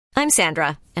I'm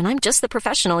Sandra, and I'm just the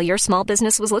professional your small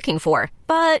business was looking for.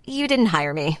 But you didn't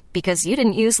hire me because you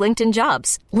didn't use LinkedIn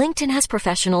Jobs. LinkedIn has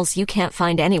professionals you can't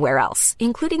find anywhere else,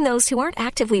 including those who aren't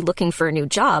actively looking for a new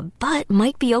job, but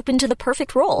might be open to the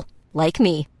perfect role, like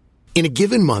me. In a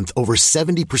given month, over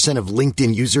 70% of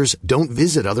LinkedIn users don't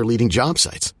visit other leading job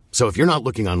sites. So if you're not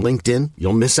looking on LinkedIn,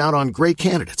 you'll miss out on great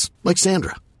candidates like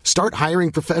Sandra. Start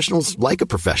hiring professionals like a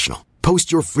professional.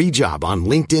 Post your free job on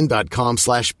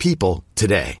linkedin.com/people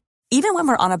today. Even when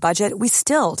we're on a budget, we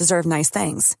still deserve nice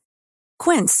things.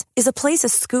 Quince is a place to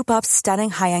scoop up stunning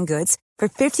high-end goods for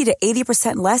 50 to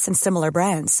 80% less than similar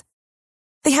brands.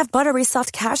 They have buttery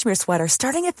soft cashmere sweaters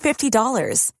starting at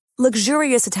 $50,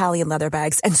 luxurious Italian leather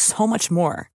bags, and so much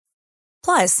more.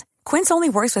 Plus, Quince only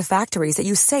works with factories that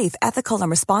use safe, ethical, and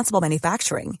responsible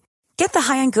manufacturing. Get the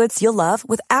high-end goods you'll love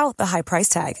without the high price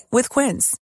tag with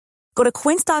Quince. Go to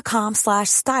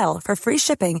quince.com/style for free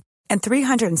shipping and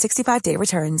 365-day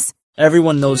returns.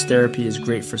 Everyone knows therapy is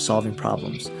great for solving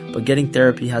problems, but getting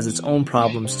therapy has its own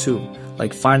problems too,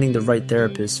 like finding the right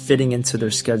therapist, fitting into their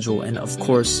schedule, and of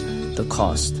course, the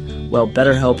cost. Well,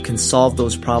 BetterHelp can solve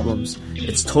those problems.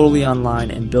 It's totally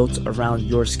online and built around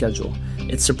your schedule.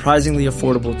 It's surprisingly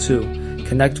affordable too.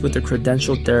 Connect with a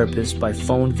credentialed therapist by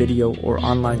phone, video, or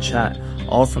online chat,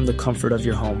 all from the comfort of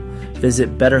your home.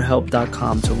 Visit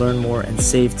BetterHelp.com to learn more and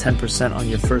save 10% on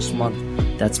your first month.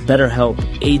 That's BetterHelp,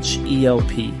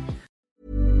 H-E-L-P.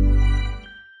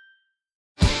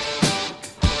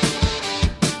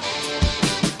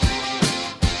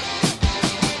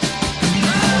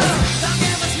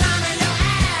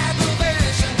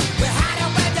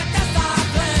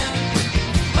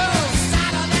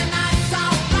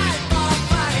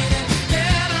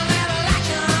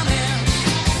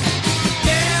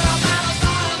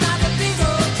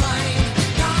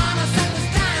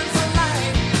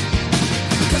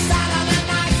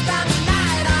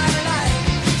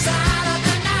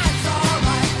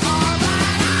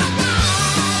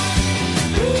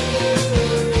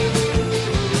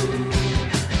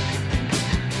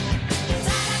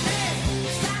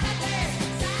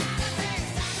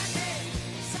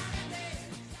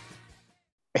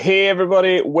 Hey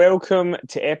everybody, welcome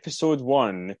to episode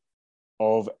 1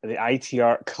 of the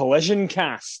ITR Collision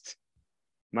Cast.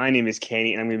 My name is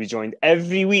Kenny and I'm going to be joined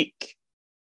every week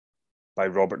by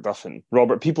Robert Duffin.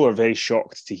 Robert, people are very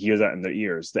shocked to hear that in their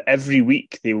ears, that every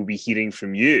week they will be hearing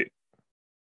from you.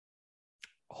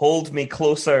 Hold me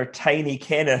closer, tiny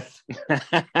Kenneth.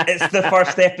 It's the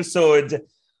first episode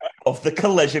of the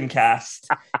Collision Cast.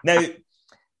 Now,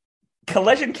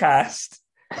 Collision Cast,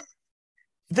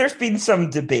 there's been some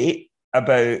debate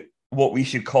about what we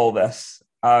should call this.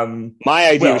 My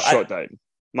idea was shot down.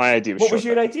 What was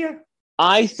your idea?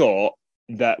 I thought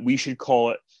that we should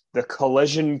call it the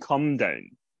Collision Come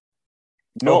Down.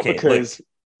 Not because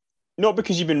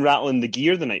you've been rattling the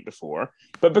gear the night before,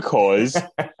 but because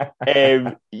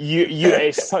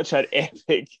it's such an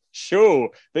epic show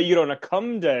that you're on a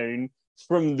come down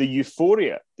from the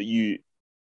euphoria that you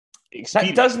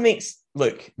experience.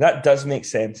 That does make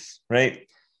sense, right?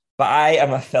 But I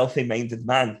am a filthy-minded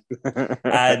man,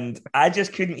 and I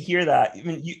just couldn't hear that. I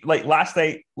mean, last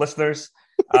night, listeners.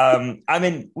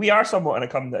 We are somewhat in a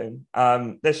come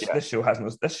down. This show has no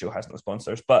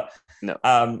sponsors, but no.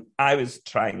 I was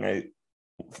trying out.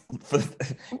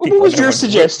 What was your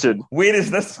suggestion? Where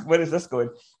is this going?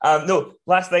 No,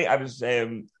 last night I was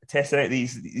testing out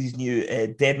these new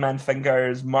Dead Man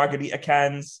Fingers margarita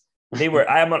cans. I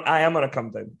am on a come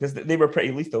down because they were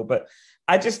pretty lethal, but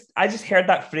I just heard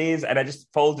that phrase and I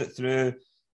just followed it through.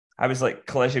 I was like,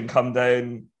 collision come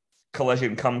down,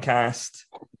 collision come cast,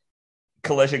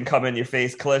 collision come in your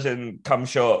face, collision come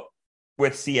shot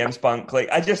with CM Spunk. Like,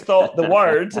 I just thought the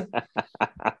word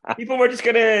people were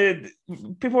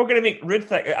gonna make rude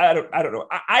things. I don't know.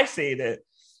 I say that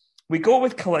we go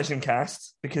with collision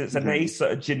cast because it's a nice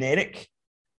sort of generic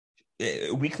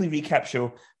weekly recap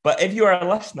show. But if you are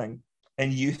listening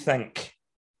and you think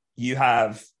you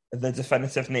have the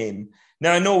definitive name,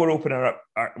 now I know we're opening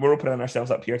ourselves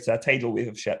up here to a tidal wave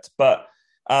of shit, but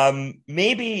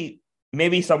maybe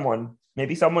someone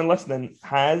listening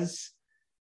has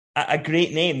a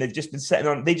great name. They've just been sitting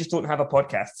on. They just don't have a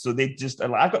podcast, so they just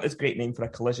I've got this great name for a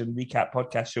collision recap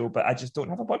podcast show, but I just don't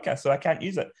have a podcast, so I can't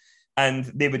use it. And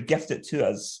they would gift it to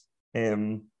us.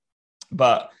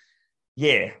 But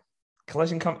yeah.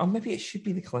 Collision come... Oh, maybe it should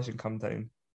be the collision come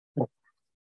down.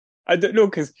 I don't know,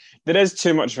 because there is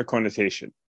too much of a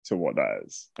connotation to what that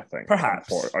is, I think. Perhaps.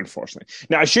 Unfortunately.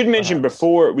 Now, I should mention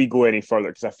before we go any further,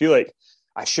 because I feel like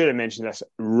I should have mentioned this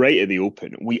right at the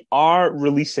open. We are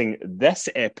releasing this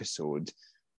episode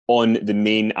on the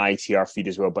main ITR feed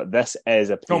as well. But this is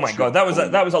a Patreon. Oh my God, that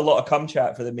was a lot of cum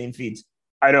chat for the main feed.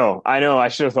 I know. I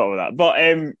should have thought of that. But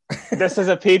this is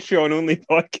a Patreon-only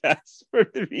podcast for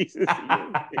the reasons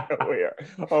that you're aware.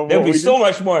 There'll be so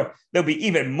much more. There'll be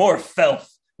even more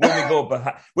filth when we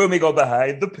go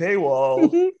behind the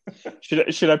paywall.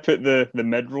 Should I put the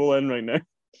mid-roll in right now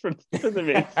for the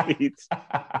main feed?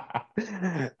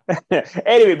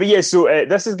 Anyway, but yeah, so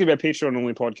this is going to be a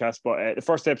Patreon-only podcast, but the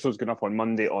first episode is going up on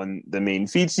Monday on the main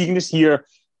feed, so you can just hear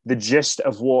the gist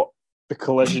of what the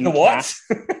collision. The what?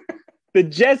 The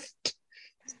gist.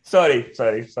 Sorry.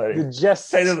 The gist.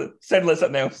 Say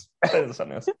something else.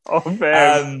 Of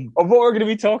what we're going to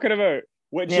be talking about,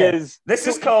 which is this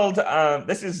is called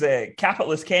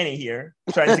capitalist Kenny here,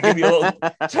 trying to give you a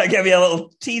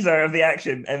little teaser of the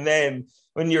action, and then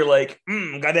when you're like,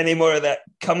 got any more of that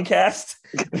cumcast?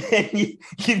 Then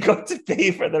you've got to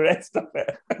pay for the rest of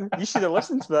it. You should have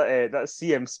listened to that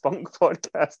CM Spunk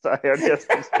podcast that I heard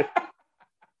yesterday.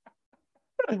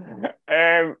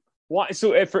 What?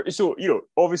 So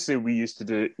obviously we used to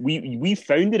do. We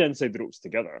founded Inside the Ropes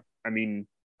together. I mean,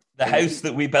 the house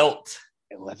that we built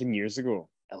 11 years ago.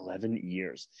 11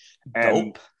 years.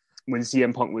 Dope. When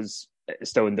CM Punk was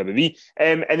still in WWE,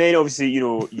 and then obviously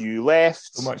you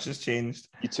left. So much has changed.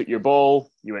 You took your ball.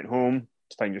 You went home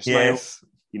to find your smile. Yes.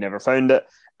 You never found it.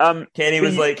 Kenny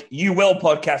was like, "You will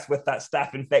podcast with that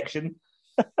staph infection."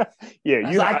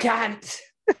 Yeah, I can't.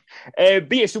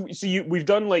 But yeah, so we've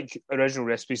done like original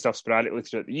recipe stuff sporadically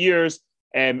throughout the years,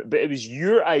 but it was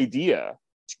your idea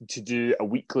to do a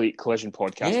weekly Collision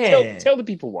podcast. Yeah. Tell the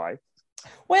people why.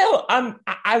 Well, I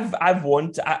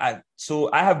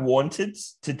have wanted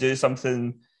to do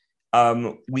something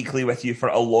weekly with you for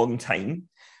a long time,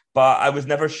 but I was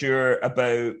never sure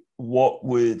about what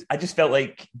would. I just felt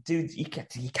like, dude, you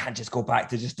can't just go back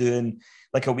to just doing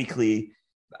like a weekly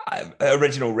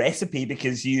original recipe,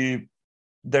 because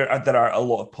there are a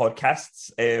lot of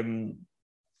podcasts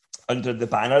under the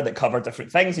banner that cover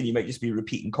different things, and you might just be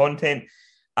repeating content.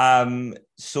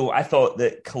 So I thought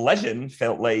that Collision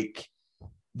felt like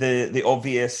the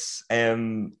obvious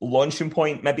launching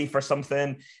point maybe for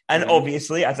something. And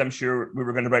obviously, as I'm sure we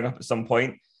were going to bring up at some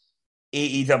point,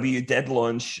 AEW did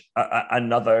launch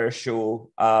another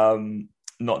show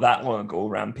not that long ago,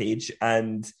 Rampage,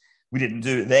 and we didn't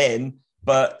do it then.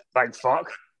 But thank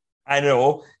fuck. I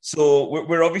know. So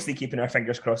we're obviously keeping our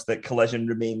fingers crossed that Collision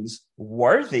remains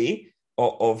worthy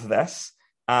of this.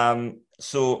 Well,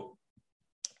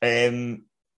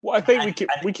 I think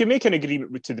we can make an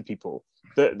agreement to the people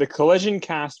that the Collision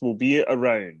cast will be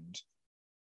around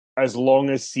as long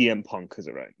as CM Punk is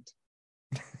around.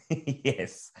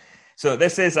 Yes. So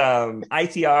this is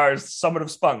ITR's Summer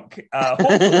of Spunk.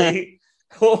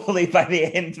 Hopefully by the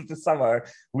end of the summer,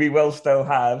 we will still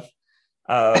have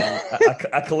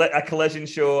a Collision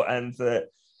show, and the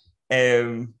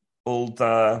old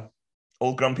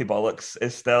Grumpy Bollocks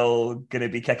is still going to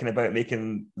be kicking about,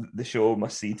 making the show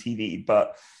must-see TV.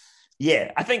 But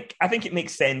yeah, I think it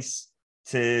makes sense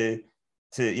to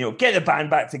get the band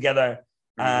back together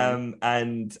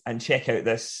and check out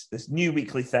this new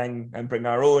weekly thing and bring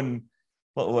our own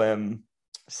little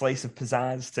slice of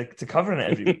pizzazz to covering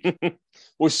it every week.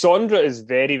 Well, Sondra is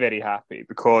very, very happy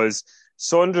because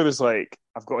Sondra was like,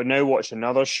 I've got to now watch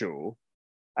another show,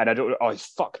 and I don't. Oh,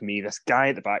 fuck me! This guy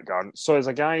at the back garden. So there's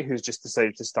a guy who's just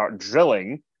decided to start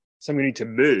drilling, so I'm going to need to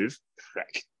move.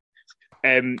 Frick.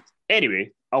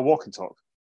 Anyway, I'll walk and talk.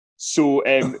 So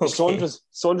okay.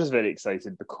 Sondra's very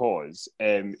excited because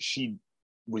she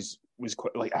was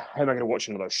quite like, how am I going to watch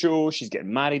another show? She's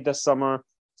getting married this summer.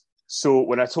 So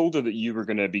when I told her that you were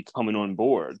going to be coming on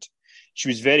board, she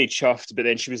was very chuffed. But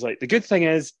then she was like, the good thing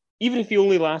is, even if he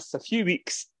only lasts a few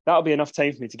weeks, that'll be enough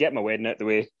time for me to get my wedding out the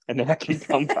way, and then I can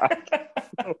come back.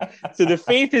 So the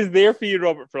faith is there for you,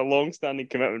 Robert, for a long-standing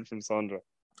commitment from Sondra.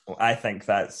 Well, I think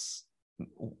that's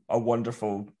a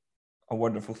wonderful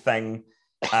thing.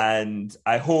 And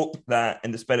I hope that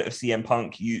in the spirit of CM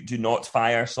Punk, you do not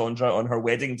fire Sondra on her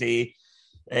wedding day.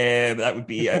 That would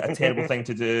be a terrible thing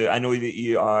to do. I know that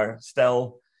you are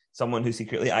still someone who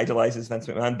secretly idolizes Vince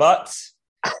McMahon, but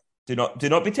do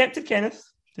not be tempted, Kenneth.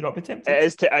 Do not be tempted. It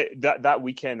is that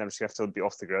weekend. I'm just going to have to be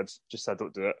off the grid, just so I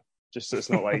don't do it. Just so it's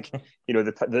not like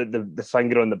the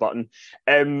finger on the button.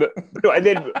 And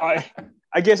then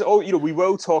I guess we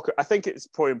will talk. I think it's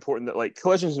probably important that like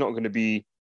Collision's not going to be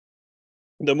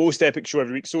the most epic show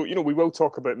every week. So we will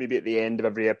talk about maybe at the end of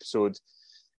every episode.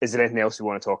 Is there anything else we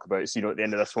want to talk about? So at the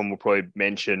end of this one, we'll probably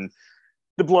mention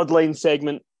the Bloodline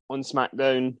segment on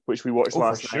SmackDown, which we watched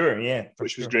last night. Sure, yeah,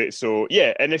 which was great. So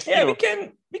yeah, and if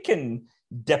we can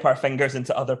dip our fingers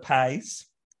into other pies.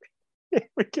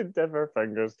 we can dip our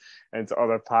fingers into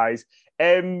other pies.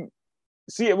 So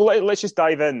yeah, well, let's just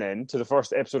dive in then to the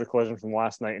first episode of Collision from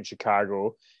last night in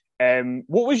Chicago.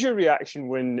 What was your reaction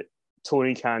when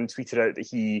Tony Khan tweeted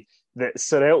out that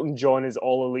Sir Elton John is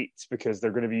all elite because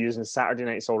they're going to be using Saturday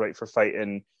Night's All Right for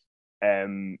Fighting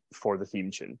for the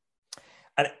theme tune?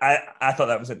 And I thought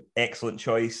that was an excellent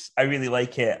choice. I really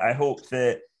like it. I hope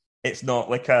that it's not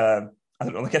like a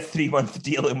 3-month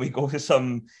deal and we go to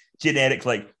some generic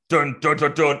like dun dun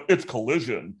dun dun. It's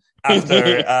Collision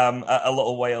after a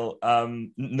little while.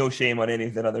 No shame on any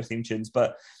of their other theme tunes,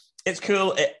 but it's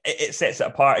cool. It sets it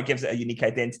apart. It gives it a unique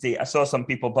identity. I saw some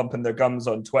people bumping their gums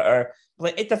on Twitter,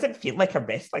 like it doesn't feel like a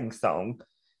wrestling song.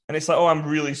 And it's like, oh, I'm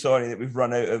really sorry that we've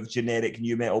run out of generic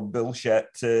new metal bullshit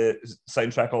to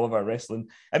soundtrack all of our wrestling.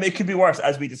 I mean, it could be worse,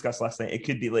 as we discussed last night. It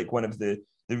could be like one of the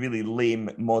really lame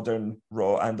modern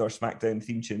Raw and or SmackDown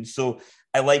theme tunes. So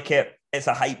I like it. It's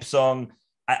a hype song.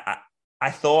 I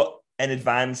thought in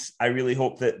advance, I really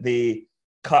hope that they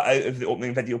cut out of the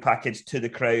opening video package to the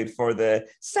crowd for the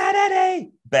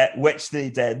Saturday bit, which they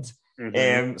did,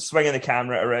 swinging the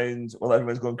camera around while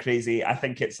everyone's going crazy. I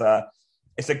think it's a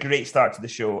great start to the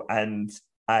show, and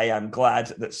I am glad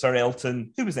that Sir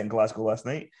Elton, who was in Glasgow last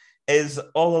night, is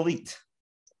all elite.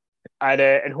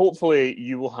 And hopefully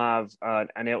you will have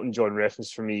an Elton John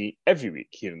reference for me every week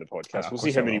here in the podcast. We'll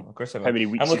see how many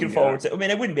weeks. I'm looking forward to. I mean,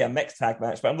 it wouldn't be a mixed tag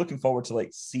match, but I'm looking forward to like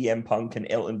CM Punk and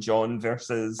Elton John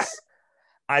versus,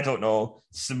 I don't know,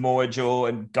 Samoa Joe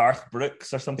and Garth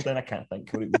Brooks or something. I can't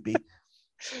think what it would be.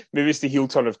 Maybe it's the heel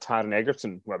turn of Taron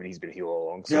Egerton. Well, I mean, he's been a heel all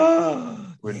along. So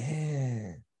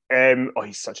yeah.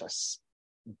 He's such a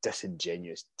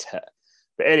disingenuous tit.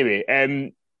 But anyway,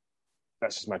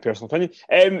 that's just my personal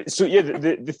opinion. So yeah,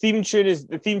 the theme tune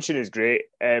is great.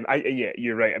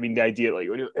 You're right. I mean, the idea like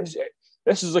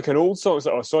this is like an old song. It's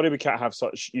like, oh, sorry, we can't have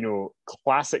such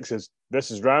classics as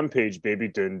 "This Is Rampage, baby."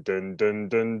 Dun dun dun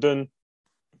dun dun.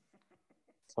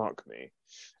 Fuck me.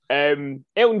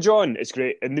 Elton John is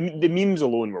great, and the memes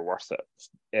alone were worth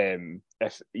it.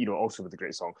 Also with a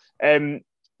great song.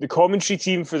 The commentary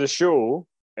team for the show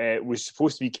was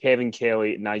supposed to be Kevin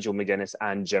Kelly, Nigel McGuinness,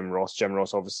 and Jim Ross. Jim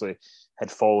Ross obviously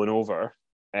had fallen over.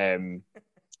 I'm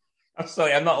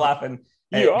sorry, I'm not laughing.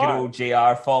 Good old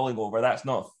JR falling over. That's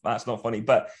not funny.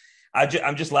 But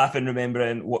I'm just laughing,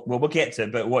 remembering we'll get to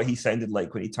it, but what he sounded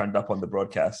like when he turned up on the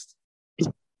broadcast.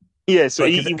 Yeah, so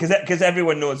because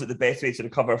everyone knows that the best way to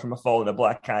recover from a fall in a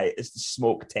black eye is to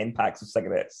smoke 10 packs of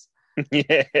cigarettes.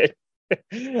 Yeah.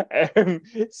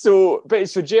 So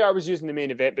JR was using the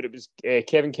main event, but it was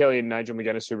Kevin Kelly and Nigel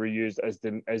McGuinness who were used as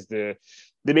the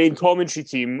main commentary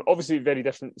team. Obviously, very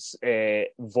different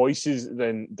voices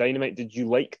than Dynamite. Did you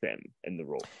like them in the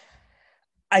role?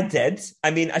 I did.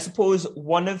 I mean, I suppose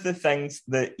one of the things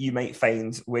that you might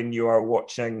find when you are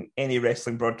watching any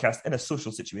wrestling broadcast in a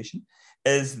social situation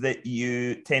is that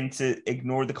you tend to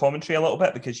ignore the commentary a little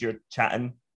bit because you're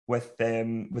chatting with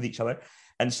each other.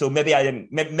 And so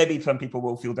maybe some people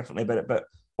will feel differently about it. But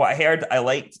what I heard, I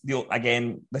liked.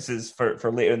 Again, this is for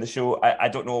later in the show. I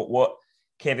don't know what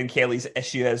Kevin Kelly's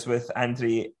issue is with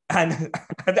Andre, and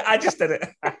I just did it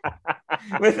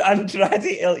with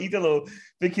Andrade El Idolo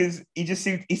because he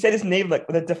said his name like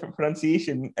with a different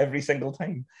pronunciation every single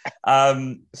time.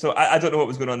 So I don't know what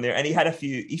was going on there. And he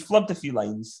flubbed a few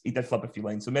lines. He did flub a few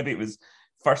lines. So maybe it was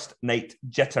first night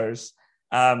jitters.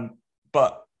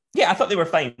 But yeah, I thought they were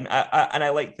fine. And I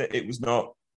liked that it was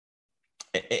not.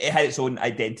 It had its own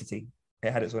identity.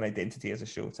 It had its own identity as a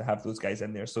show to have those guys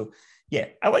in there. So yeah,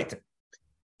 I liked it.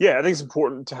 Yeah, I think it's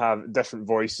important to have different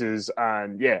voices,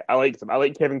 and yeah, I like them. I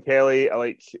like Kevin Kelly. I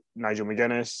like Nigel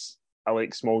McGuinness. I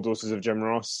like small doses of Jim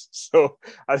Ross. So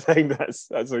I think that's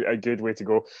a good way to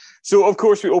go. So of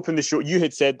course we opened the show. You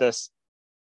had said this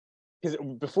because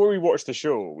before we watched the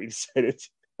show, we decided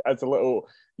as a little,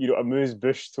 amuse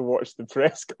bush to watch the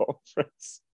press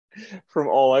conference from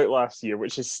All Out last year,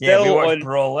 which is still on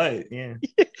Brawl Out, yeah,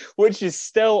 which is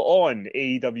still on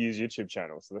AEW's YouTube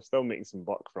channel, so they're still making some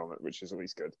buck from it, which is at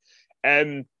least good. I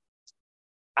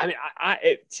mean,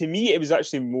 to me, it was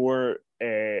actually more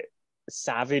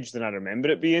savage than I remember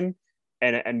it being,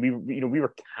 and we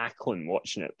were cackling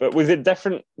watching it. But was it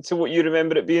different to what you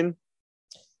remember it being?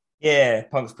 Yeah,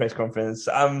 Punk's press conference.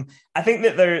 I think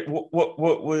that what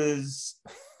was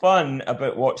fun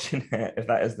about watching it, if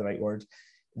that is the right word,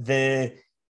 the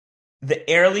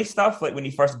early stuff, like when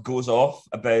he first goes off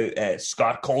about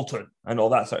Scott Colton and all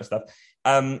that sort of stuff,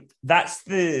 that's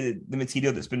the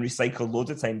material that's been recycled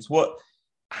loads of times. What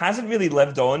hasn't really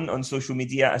lived on social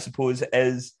media, I suppose,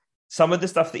 is some of the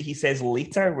stuff that he says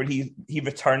later, where he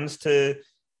returns to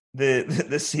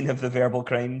the scene of the verbal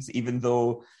crimes, even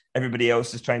though everybody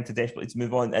else is trying to desperately to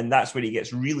move on, and that's where he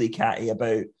gets really catty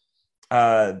about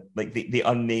like the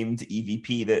unnamed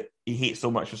EVP that he hates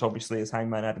so much, which obviously is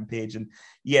Hangman Adam Page. And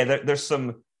yeah, there's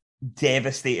some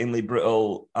devastatingly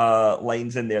brutal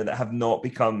lines in there that have not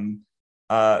become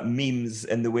memes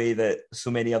in the way that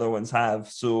so many other ones have.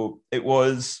 So it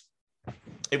was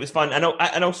fun.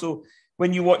 And also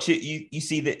when you watch it, you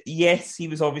see that, yes, he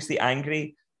was obviously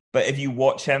angry, but if you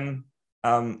watch him,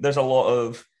 there's a lot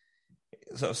of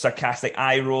sort of sarcastic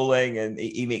eye rolling, and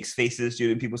he makes faces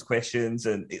during people's questions,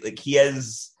 and like he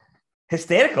is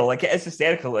hysterical. Like, it is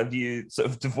hysterical if you sort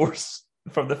of divorce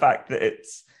from the fact that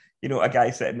it's, you know, a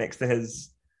guy sitting next to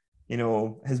his, you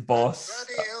know, his boss.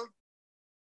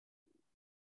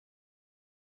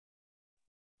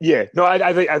 Yeah, no,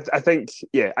 I think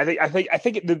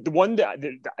the one that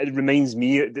it reminds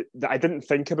me that I didn't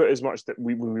think about as much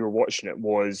when we were watching it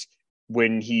was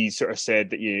when he sort of said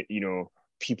that you know,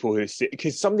 people who say,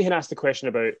 because somebody had asked the question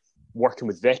about working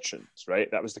with veterans,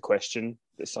 right? That was the question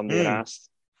that somebody had asked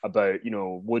about, you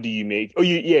know, what do you make?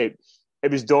 It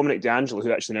was Dominic D'Angelo,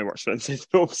 who actually now works for Inside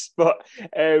Ropes, but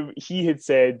he had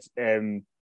said, and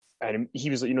he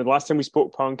was like, you know, the last time we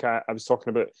spoke, Punk, I was talking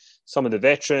about some of the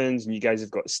veterans, and you guys have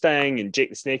got Sting and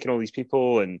Jake the Snake and all these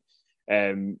people, and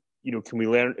you know, can we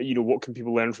learn? You know, what can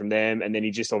people learn from them? And then he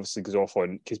just obviously goes off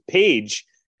on, because Page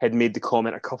had made the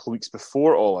comment a couple of weeks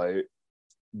before All Out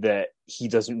that he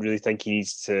doesn't really think he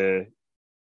needs to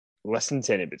listen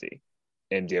to anybody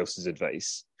else's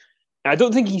advice. And I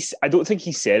don't think he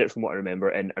said it, from what I remember,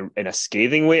 in a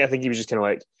scathing way. I think he was just kind of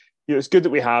like, you know, it's good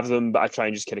that we have them, but I try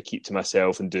and just kind of keep to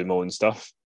myself and do my own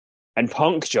stuff. And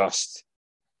Punk just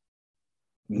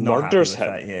murders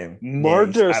him.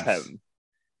 Murders him.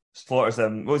 Slaughters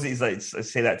him. What was it? He's like,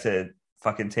 say that to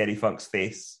fucking Terry Funk's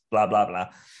face. Blah, blah, blah.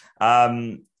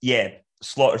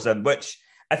 Slaughters him, which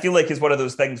I feel like is one of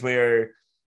those things where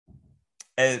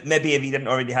maybe if he didn't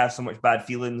already have so much bad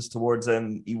feelings towards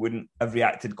him, he wouldn't have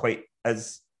reacted quite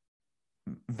as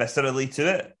viscerally to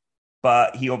it.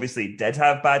 But he obviously did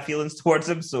have bad feelings towards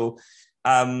him. So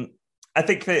I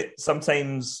think that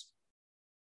sometimes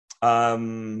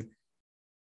I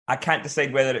can't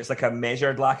decide whether it's like a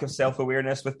measured lack of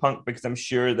self-awareness with Punk, because I'm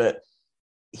sure that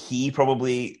he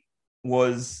probably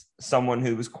was someone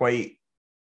who was quite,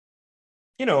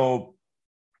 you know,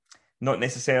 not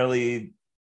necessarily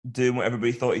doing what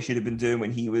everybody thought he should have been doing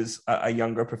when he was a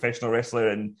younger professional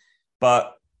wrestler.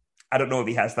 But I don't know if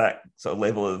he has that sort of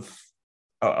level of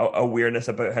awareness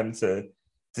about him to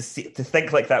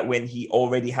think like that when he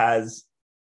already has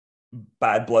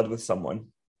bad blood with someone.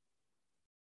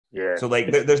 Yeah. So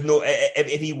like, there's no,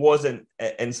 if he wasn't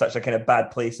in such a kind of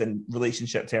bad place in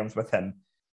relationship terms with him,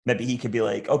 maybe he could be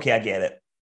like, okay, I get it.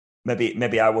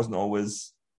 Maybe I wasn't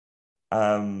always,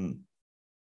 you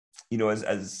know,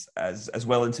 as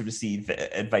willing to receive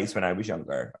advice when I was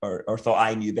younger, or thought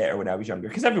I knew better when I was younger.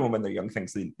 Because everyone, when they're young,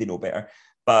 thinks they know better.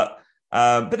 But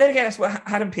then again, that's what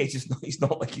Adam Page is. He's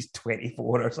not like he's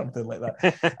 24 or something like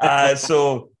that.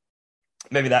 So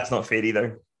maybe that's not fair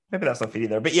either.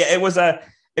 But yeah, it was a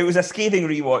scathing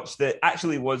rewatch that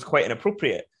actually was quite an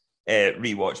appropriate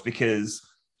rewatch, because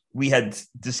we had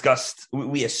discussed,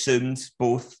 we assumed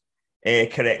both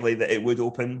correctly that it would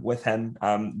open with him.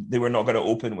 They were not going to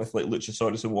open with like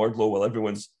Luchasaurus and Wardlow while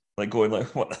everyone's like going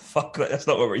like, what the fuck? That's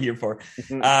not what we're here for.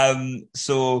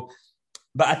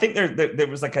 But I think there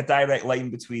was like a direct line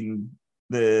between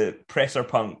the presser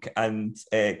Punk and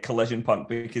collision Punk,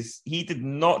 because he did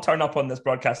not turn up on this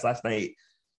broadcast last night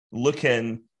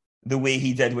looking the way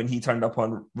he did when he turned up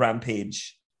on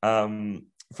Rampage for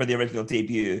the original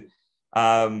debut.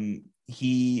 I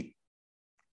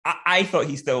thought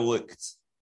he still looked.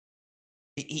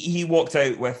 He walked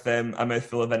out with a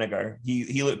mouthful of vinegar.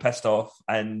 He looked pissed off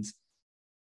and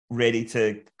ready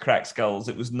to crack skulls.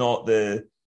 It was not the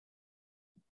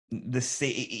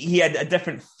he had a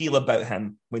different feel about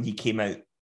him when he came out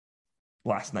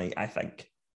last night, I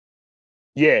think.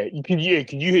 Yeah, can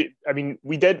you? I mean,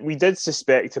 we did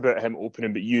suspect about him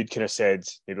opening, but you'd kind of said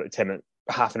maybe like 10 minutes,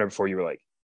 half an hour before, you were like,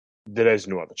 there is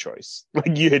no other choice.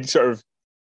 Like, you had sort of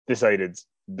decided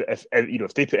that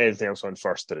if they put anything else on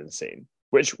first, they're insane,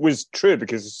 which was true,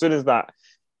 because as soon as that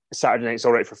Saturday Night's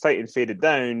All Right for Fighting faded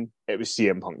down, it was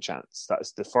CM Punk chance.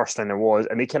 That's the first thing there was,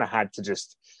 and they kind of had to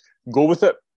just go with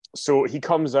it. So he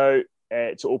comes out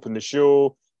to open the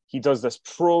show. He does this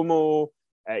promo.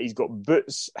 He's got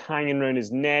boots hanging around his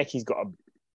neck. He's got a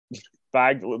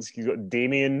bag that looks like he's got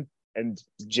Damien and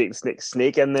Jake the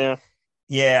Snake in there.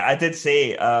 Yeah, I did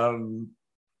say to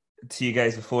you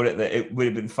guys before it that it would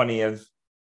have been funny if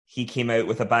he came out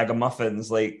with a bag of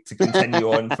muffins, like to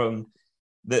continue on from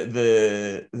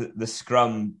the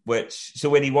scrum, which so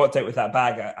when he walked out with that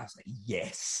bag, I was like,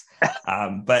 yes.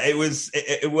 But it was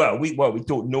we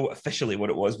don't know officially what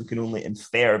it was. We can only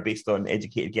infer based on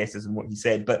educated guesses and what he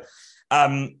said. But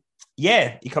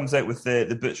he comes out with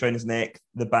the boots around his neck,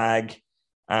 the bag,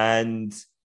 and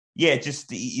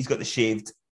just he's got the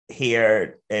shaved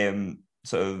hair,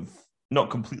 sort of not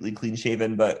completely clean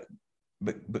shaven, but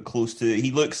close to.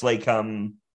 He looks like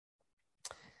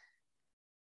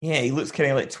he looks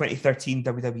kind of like 2013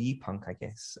 WWE Punk, I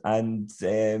guess. And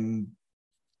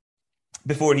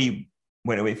before he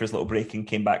went away for his little break and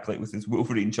came back like with his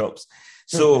Wolverine chops.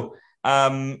 So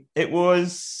it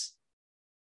was,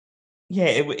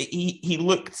 he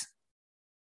looked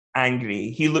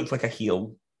angry. He looked like a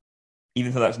heel,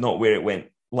 even though that's not where it went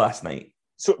last night.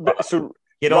 So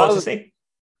you know what to say?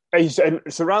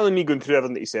 So rather than me going through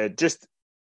everything that he said, just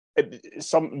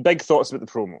some big thoughts about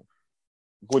the promo.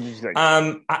 What did you think?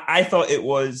 I thought it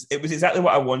was exactly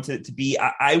what I wanted it to be.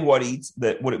 I worried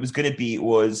that what it was going to be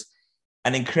was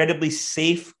an incredibly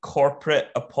safe corporate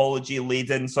apology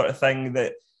laden sort of thing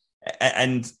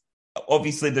and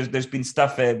obviously there's been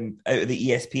stuff out of the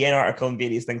ESPN article and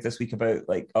various things this week about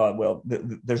like,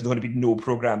 there's going to be no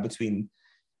program between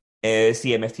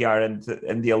CMFTR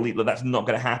and the Elite. That's not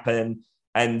going to happen.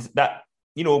 And that,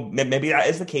 maybe that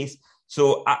is the case.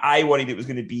 So I worried it was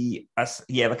going to be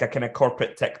like a kind of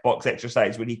corporate tick box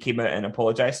exercise when he came out and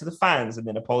apologized to the fans and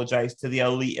then apologized to the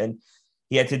Elite, and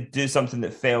he had to do something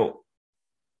that felt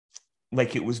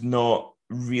like it was not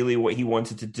really what he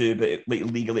wanted to do, but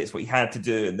legally it's what he had to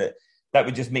do, and that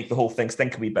would just make the whole thing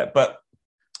stink a wee bit. But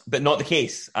not the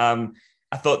case. I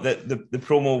thought that the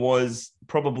promo was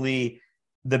probably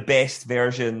the best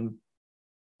version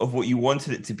of what you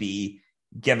wanted it to be,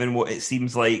 given what it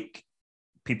seems like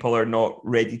people are not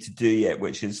ready to do yet,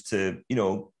 which is to,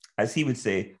 as he would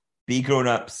say, be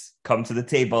grown-ups, come to the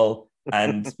table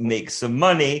and make some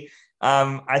money.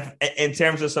 In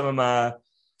terms of some of my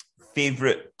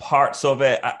favorite parts of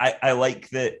it, I like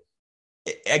that.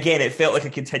 Again, it felt like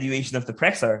a continuation of the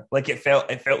presser. Like it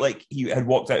felt like he had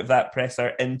walked out of that presser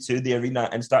into the arena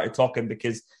and started talking,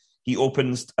 because he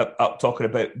opens up talking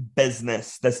about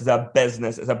business. This is a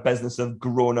business. It's a business of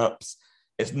grown-ups.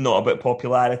 It's not about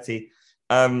popularity.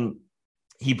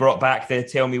 He brought back the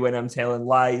 "tell me when I'm telling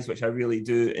lies," which I really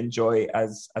do enjoy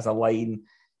as a line.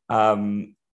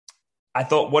 I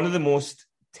thought one of the most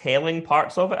telling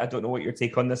parts of it, I don't know what your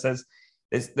take on this is,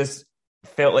 this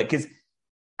felt like, because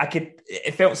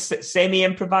it felt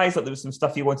semi-improvised, like there was some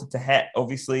stuff he wanted to hit,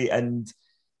 obviously, and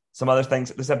some other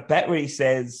things. There's a bit where he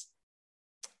says,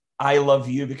 "I love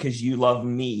you because you love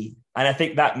me." And I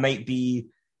think that might be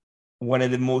one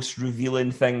of the most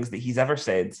revealing things that he's ever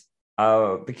said.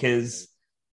 Because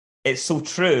it's so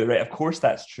true, right? Of course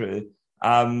that's true.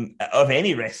 Of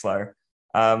any wrestler.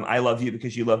 I love you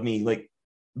because you love me.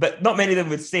 But not many of them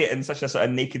would say it in such a sort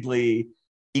of nakedly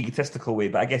egotistical way,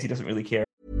 but I guess he doesn't really care.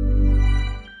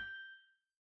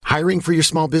 Hiring for your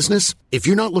small business? If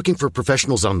you're not looking for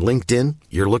professionals on LinkedIn,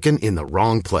 you're looking in the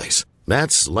wrong place.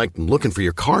 That's like looking for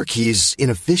your car keys in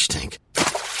a fish tank.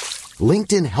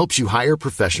 LinkedIn helps you hire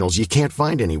professionals you can't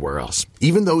find anywhere else,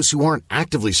 even those who aren't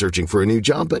actively searching for a new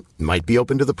job but might be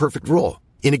open to the perfect role.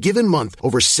 In a given month,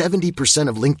 over 70%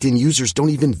 of LinkedIn users don't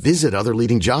even visit other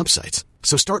leading job sites.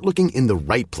 So start looking in the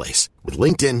right place. With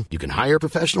LinkedIn, you can hire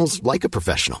professionals like a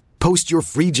professional. Post your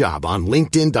free job on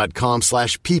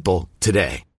linkedin.com/people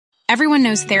today. Everyone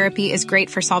knows therapy is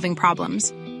great for solving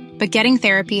problems, but getting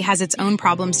therapy has its own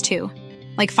problems too,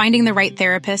 like finding the right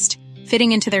therapist,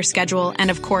 fitting into their schedule,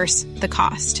 and of course, the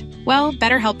cost. Well,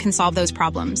 BetterHelp can solve those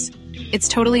problems. It's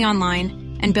totally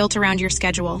online and built around your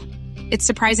schedule. It's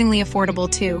surprisingly affordable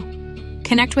too.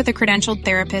 Connect with a credentialed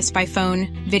therapist by phone,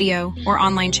 video, or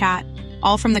online chat,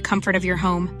 all from the comfort of your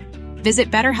home. Visit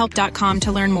BetterHelp.com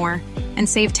to learn more and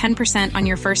save 10% on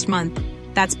your first month.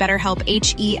 That's BetterHelp,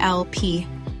 H-E-L-P.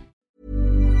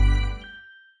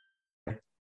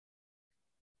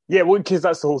 Yeah, well, because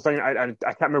that's the whole thing. I can't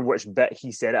remember which bit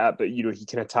he said it at, but he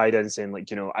kind of tied in saying like,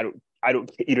 I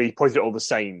don't, he pointed at all the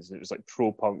signs. And it was like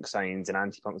pro-punk signs and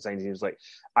anti-punk signs. And he was like,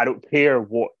 I don't care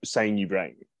what sign you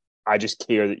bring. I just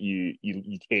care that you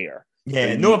care.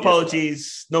 Yeah, no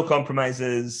apologies, no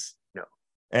compromises. No,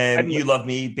 you love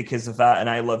me because of that, and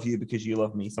I love you because you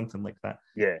love me. Something like that.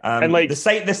 Yeah, and like the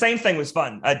same thing was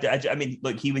fun. I mean,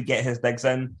 look, he would get his digs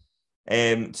in,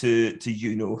 to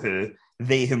who.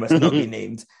 They who must not be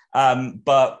named.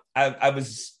 But I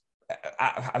was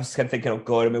kind of thinking, oh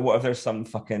God, I mean, what if there's some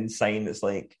fucking sign that's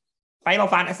like Final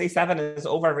Fantasy VII is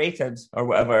overrated or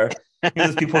whatever?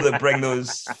 Those people that bring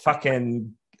those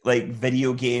fucking like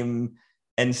video game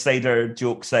insider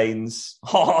joke signs.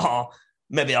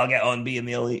 maybe I'll get on being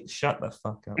the elite. Shut the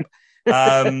fuck up.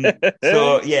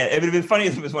 So yeah, it would have been funny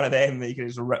if it was one of them that you could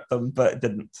just rip them, but it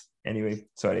didn't. Anyway,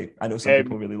 sorry. I know some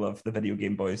people really love the video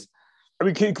game boys. I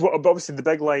mean, obviously the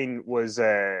big line was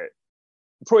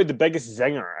probably the biggest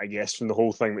zinger, I guess, from the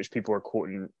whole thing, which people are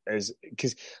quoting, is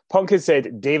because Punk had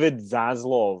said, David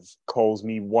Zaslav calls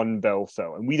me one Bill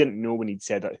Phil. And we didn't know when he'd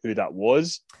said that who that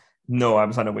was. No, I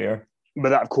was unaware. But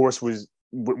that, of course, was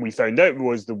what we found out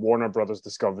was the Warner Brothers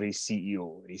Discovery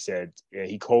CEO. He said,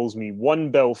 he calls me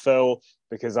one Bill Phil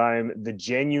because I'm the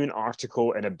genuine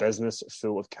article in a business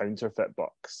full of counterfeit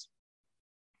bucks.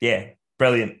 Yeah,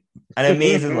 brilliant. An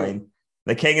amazing line.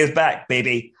 The king is back,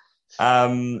 baby.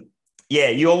 Yeah,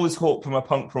 you always hope from a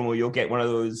Punk promo you'll get one of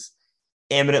those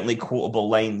eminently quotable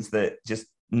lines that just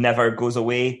never goes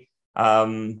away.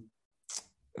 That's,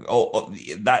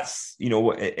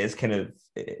 what it is kind of,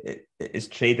 it is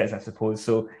trade as, I suppose.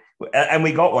 So, and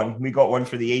we got one. We got one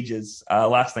for the ages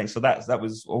last night. So that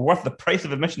was worth the price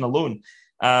of admission alone.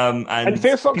 And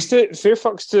fair fucks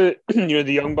to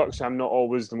the Young Bucks. I'm not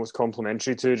always the most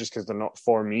complimentary to, just because they're not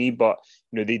for me. But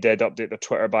they did update their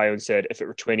Twitter bio and said if it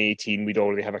were 2018, we'd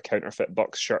already have a counterfeit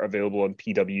Bucks shirt available on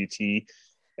PWT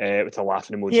with a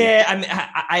laughing emoji. Yeah, I mean,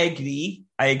 I agree.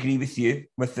 I agree with you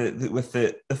with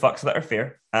the fucks that are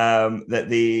fair. That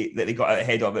they got out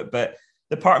ahead of it, but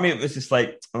the part of me was just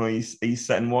like, oh, he's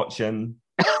sitting watching.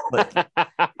 Like,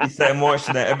 he's sitting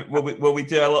watching it. Will we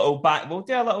do a little We'll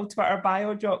do a little Twitter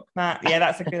bio joke, Matt. Yeah,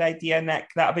 that's a good idea, Nick.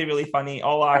 That'll be really funny.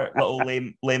 All our little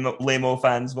lame-o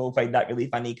fans will find that really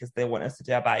funny because they want us to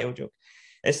do a bio joke.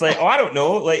 It's like, I don't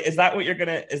know. Like, is that what you're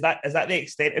gonna? Is that the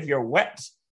extent of your wit?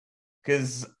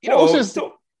 Because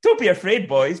don't be afraid,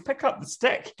 boys. Pick up the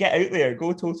stick. Get out there.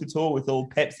 Go toe to toe with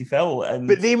old Pepsi Phil, and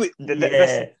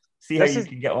see how you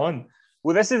can get on.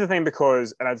 Well, this is the thing,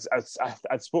 because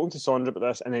I'd spoken to Sondra about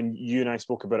this, and then you and I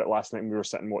spoke about it last night when we were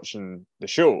sitting watching the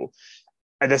show.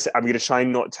 And I'm going to try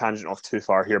and not tangent off too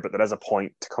far here, but there is a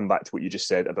point to come back to what you just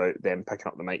said about them picking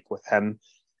up the mic with him,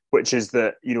 which is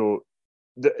that,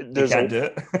 there's you can't do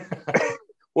it.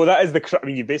 Well, that is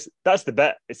that's the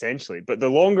bit, essentially. But the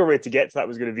longer way to get to that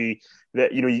was going to be that,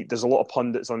 there's a lot of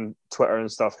pundits on Twitter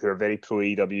and stuff who are very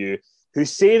pro-EW, who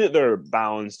say that they're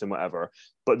balanced and whatever,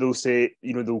 but they'll say,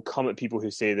 they'll come at people who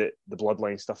say that the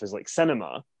Bloodline stuff is like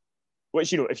cinema,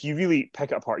 which, if you really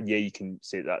pick it apart, yeah, you can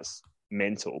say that's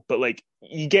mental, but like,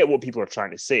 you get what people are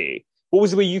trying to say. What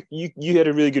was the way you had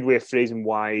a really good way of phrasing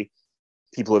why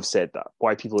people have said that?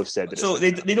 Why people have said that? So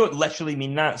they don't literally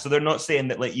mean that. So they're not saying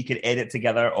that like you could edit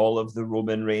together all of the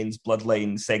Roman Reigns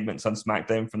Bloodline segments on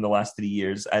SmackDown from the last 3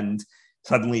 years and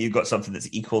suddenly you've got something that's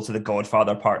equal to the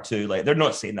Godfather Part 2. Like, they're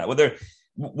not saying that.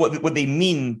 What they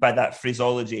mean by that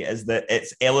phraseology is that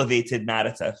it's elevated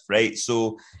narrative, right?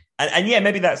 So, and yeah,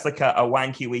 maybe that's like a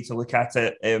wanky way to look at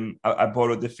it. I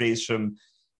borrowed the phrase from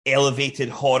elevated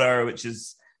horror, which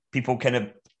is people kind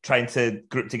of trying to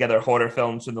group together horror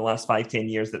films from the last 5-10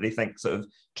 years that they think sort of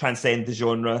transcend the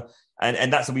genre.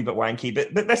 And that's a wee bit wanky,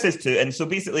 but this is too. And so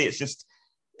basically it's just,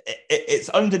 it's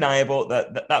undeniable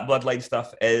that Bloodline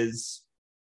stuff is,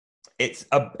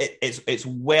 it's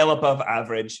well above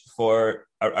average for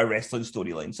a wrestling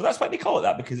storyline. So that's why they call it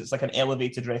that, because it's like an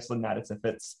elevated wrestling narrative.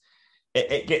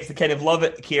 It gets the kind of love,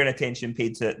 care, and attention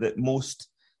paid to it that most,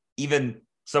 even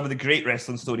some of the great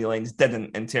wrestling storylines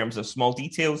didn't, in terms of small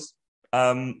details.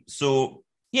 So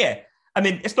yeah, I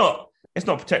mean, it's not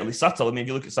particularly subtle. I mean, if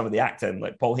you look at some of the acting,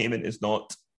 like Paul Heyman is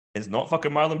not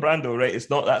fucking Marlon Brando, right?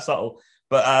 It's not that subtle.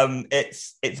 But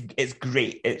it's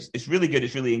great. It's really good.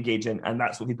 It's really engaging, and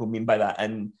that's what people mean by that.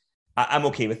 And I'm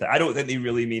okay with it. I don't think they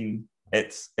really mean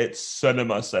it's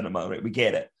cinema, right? We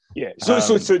get it. Yeah. So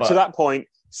to that point,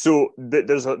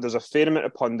 there's a fair amount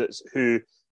of pundits who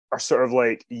are sort of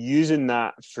like using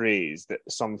that phrase that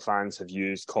some fans have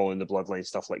used, calling the Bloodline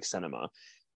stuff like cinema,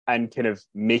 and kind of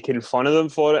making fun of them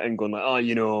for it and going like,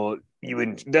 oh,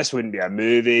 this wouldn't be a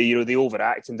movie, they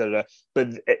overact and da.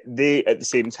 But they, at the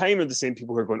same time, are the same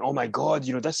people who are going, oh my God,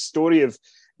 this story of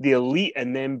the Elite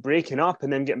and them breaking up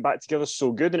and then getting back together is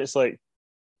so good. And it's like,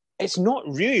 it's not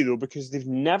really though, because they've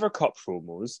never cut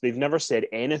promos. They've never said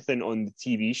anything on the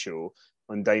TV show,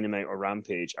 on Dynamite or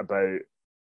Rampage, about,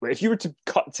 if you were to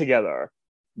cut together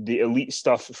the Elite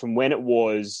stuff from when it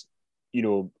was,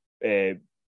 the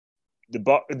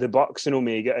Bucks and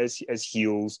Omega as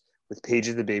heels, with Paige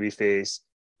as the babyface,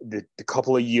 the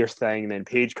couple of year thing, and then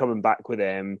Paige coming back with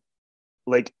them.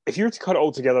 Like, if you were to cut it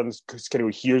all together and kind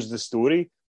of here's the story,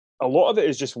 a lot of it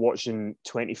is just watching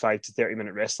 25 to 30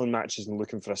 minute wrestling matches and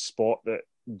looking for a spot that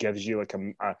gives you like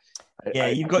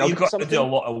you've got to do a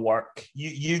lot of work.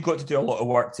 You've got to do a lot of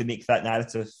work to make that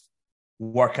narrative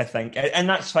work, I think, and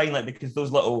that's fine. Like, because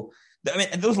those little I mean,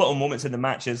 those little moments in the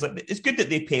matches, like it's good that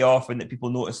they pay off and that people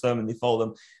notice them and they follow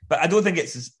them. But I don't think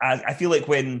it's as I feel like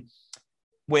when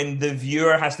the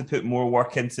viewer has to put more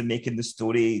work into making the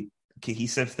story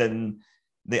cohesive than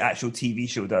the actual TV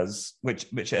show does, which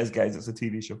it is, guys, it's a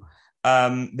TV show,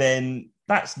 then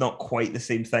that's not quite the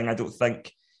same thing, I don't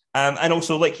think. And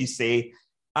also, like you say,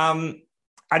 I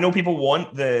know people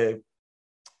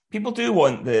do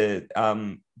want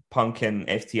the Punk and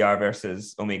FTR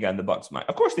versus Omega and the Bucks match.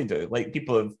 Of course they do. Like,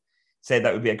 people have said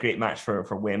that would be a great match for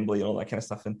Wembley and all that kind of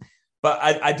stuff. But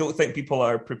I don't think people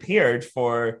are prepared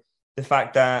for the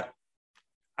fact that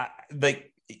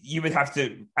like you would have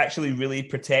to actually really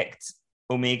protect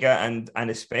Omega and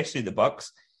especially the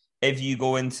Bucks if you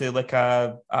go into like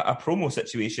a promo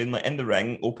situation, like in the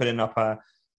ring, opening up a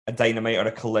Dynamite or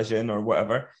a Collision or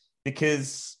whatever,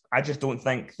 because I just don't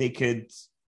think they could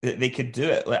do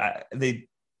it. Like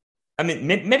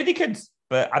maybe they could,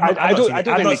 but I've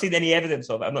not seen any evidence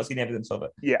of it. I've not seen evidence of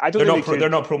it. Yeah, I don't. They're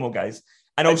not promo guys.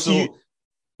 And also,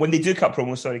 when they do cut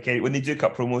promos, sorry, Kerry, when they do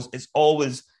cut promos,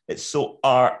 it's so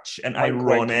arch and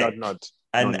ironic,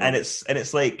 and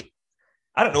it's like,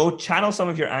 I don't know, channel some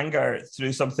of your anger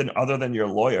through something other than your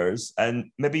lawyers, and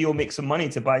maybe you'll make some money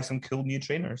to buy some cool new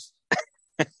trainers.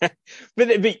 but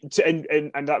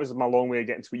that was my long way of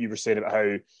getting to what you were saying about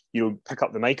how pick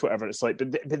up the mic or whatever. It's like,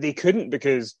 but they couldn't,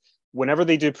 because whenever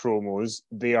they do promos,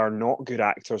 they are not good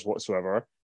actors whatsoever.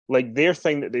 Like, their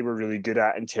thing that they were really good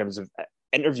at in terms of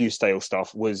interview style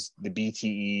stuff was the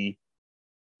BTE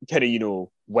kind of,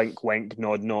 wink, wink,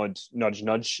 nod, nod, nudge,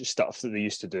 nudge stuff that they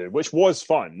used to do, which was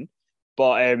fun.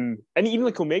 But and even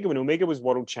like Omega, when Omega was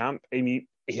world champ, I mean,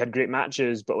 he had great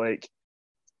matches, but like,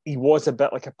 he was a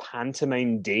bit like a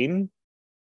pantomime Dane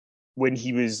when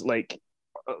he was like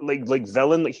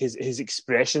villain. Like, his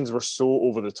expressions were so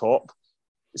over the top.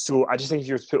 So I just think if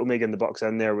you were to put Omega and the Bucks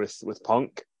in there with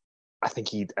Punk, I think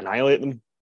he'd annihilate them.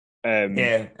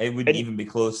 Yeah, it wouldn't even be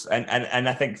close. And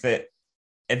I think that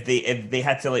if they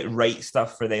had to like write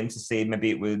stuff for them to say,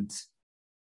 maybe it would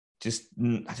just,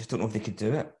 I just don't know if they could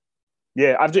do it.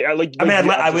 Yeah, I'd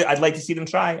like to see them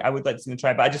try. I would like to see them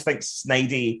try, but I just think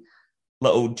snidey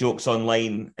little jokes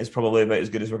online is probably about as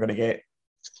good as we're going to get.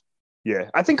 Yeah,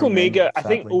 I think Omega. I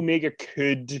think Omega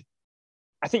could.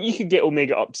 I think you could get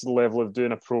Omega up to the level of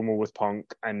doing a promo with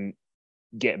Punk and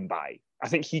getting by. I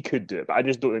think he could do it, but I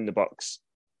just don't think the Bucks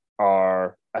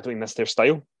are. I don't think that's their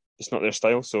style. It's not their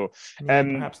style. So,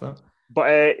 perhaps not.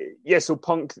 But so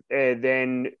Punk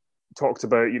then talked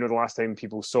about the last time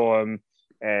people saw him.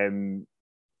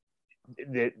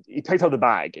 He picked up the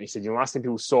bag and he said, last time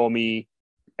people saw me,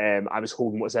 I was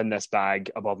holding what's in this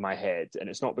bag above my head, and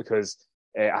it's not because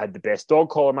I had the best dog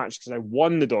collar match, because I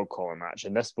won the dog collar match,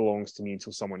 and this belongs to me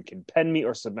until someone can pin me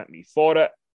or submit me for it.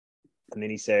 And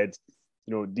then he said,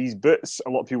 these boots, a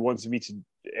lot of people wanted me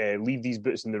to leave these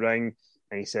boots in the ring,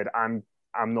 and he said, I'm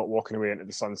not walking away into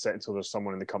the sunset until there's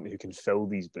someone in the company who can fill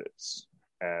these boots.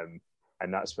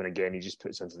 And that's when, again, he just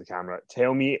puts into the camera,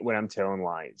 tell me when I'm telling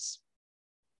lies.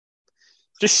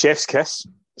 Just chef's kiss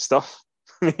stuff.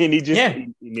 I mean, he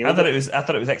I thought it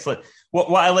was excellent.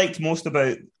 What I liked most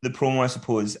about the promo, I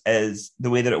suppose, is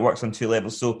the way that it works on two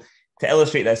levels. So to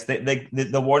illustrate this,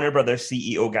 the Warner Brothers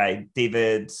CEO guy,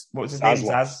 David, what was his name?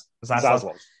 Zaslav.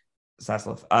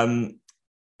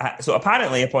 So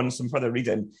apparently, upon some further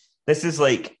reading, this is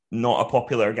like not a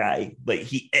popular guy. Like,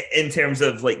 he, in terms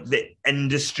of like the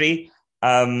industry,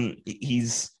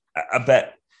 he's a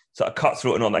bit sort of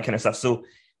cutthroat and all that kind of stuff. So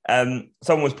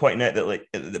someone was pointing out that like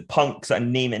the Punk sort of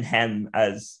naming him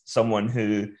as someone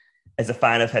who is a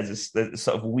fan of his is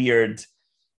sort of weird.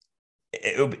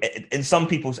 In some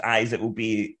people's eyes, it will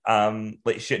be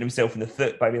like shooting himself in the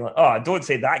foot by being like, "Oh, don't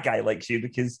say that guy likes you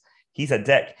because he's a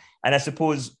dick." And I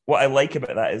suppose what I like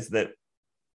about that is that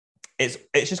it's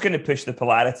just going to push the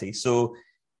polarity. So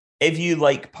if you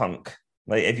like Punk,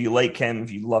 like if you like him,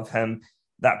 if you love him,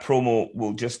 that promo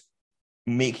will just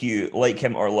make you like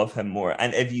him or love him more.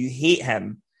 And if you hate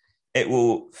him, it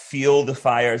will fuel the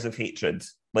fires of hatred.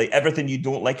 Like, everything you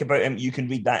don't like about him, you can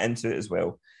read that into it as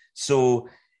well. So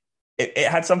it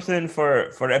had something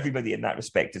for everybody in that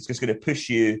respect. It's just going to push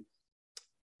you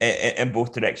in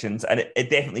both directions. And it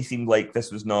definitely seemed like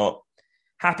this was not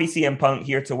happy CM Punk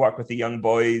here to work with the young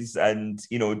boys and,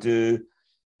 do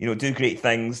great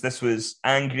things. This was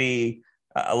angry,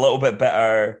 a little bit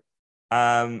bitter,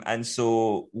 and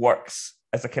so works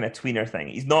as a kind of tweener thing.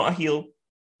 He's not a heel,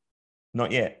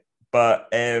 not yet, but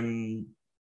it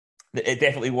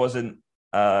definitely wasn't.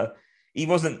 He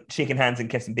wasn't shaking hands and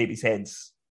kissing babies'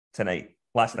 heads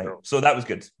last night. So that was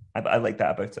good. I like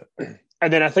that about it.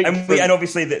 And then I think, and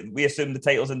obviously that we assumed the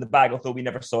title's in the bag, although we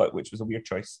never saw it, which was a weird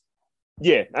choice.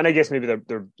 Yeah, and I guess maybe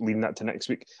they're leaving that to next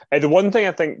week. The one thing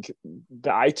I think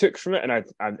that I took from it, and I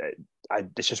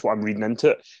it's just what I'm reading into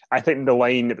it. I think the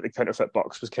line at the counterfeit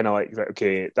box was kind of like, right,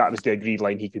 okay, that was the agreed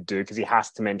line he could do because he has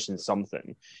to mention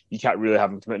something. You can't really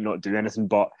have him commit and not do anything.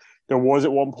 But there was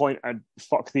at one point a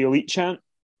 "fuck the elite" chant,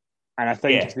 and I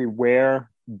think if they were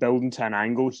building to an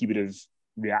angle, he would have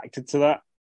reacted to that.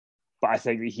 But I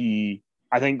think that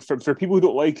I think for people who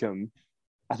don't like him,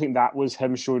 I think that was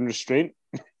him showing restraint.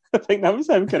 I think that was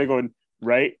him kind of going,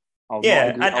 right.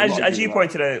 And as you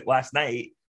pointed out last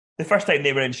night, the first time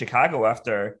they were in Chicago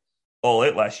after All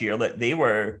Out last year, like they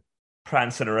were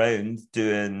prancing around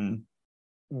doing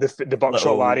the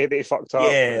buckshot lariat that he fucked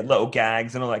up. Yeah, little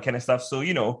gags and all that kind of stuff. So,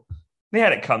 they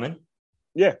had it coming.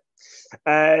 Yeah.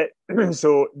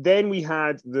 So then we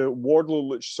had the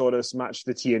Wardlow Luchasaurus match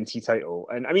for the TNT title.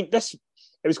 And I mean, it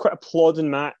was quite a plodding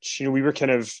match. We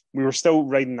were still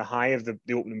riding the high of the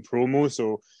opening promo.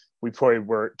 So we probably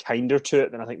were kinder to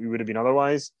it than I think we would have been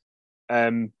otherwise.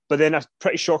 But then a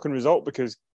pretty shocking result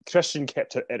because Christian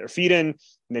kept interfering, and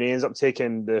then he ends up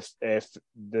taking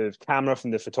the camera from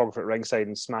the photographer at ringside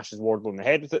and smashes Wardlow in the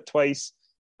head with it twice.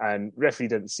 And referee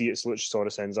didn't see it, so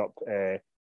Luchasaurus ends up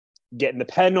getting the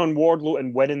pin on Wardlow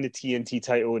and winning the TNT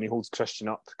title, and he holds Christian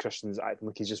up. Christian's acting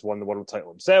like he's just won the world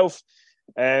title himself.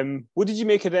 What did you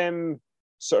make of them?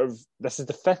 This is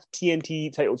the 5th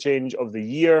TNT title change of the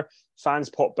year. Fans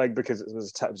popped big because it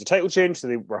was a title change, so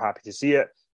they were happy to see it.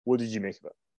 What did you make of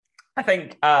it? I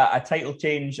think a title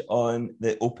change on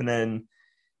the opening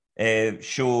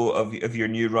show of your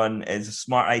new run is a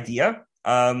smart idea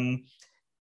and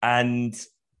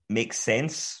makes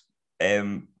sense.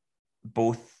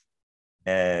 Both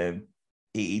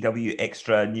AEW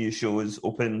extra new shows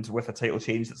opened with a title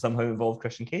change that somehow involved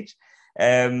Christian Cage.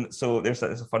 So there's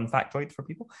a fun factoid for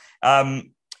people.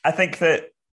 I think that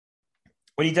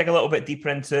when you dig a little bit deeper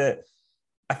into it,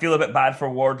 I feel a bit bad for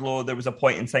Wardlow. There was a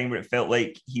point in time where it felt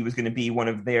like he was going to be one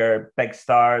of their big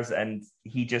stars and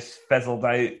he just fizzled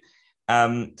out.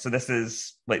 So this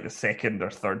is like the 2nd or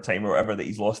 3rd time or whatever that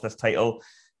he's lost this title.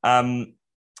 I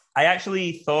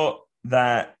actually thought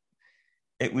that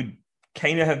it would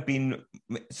kind of have been...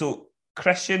 So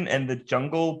Christian and the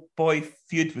Jungle Boy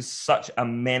feud was such a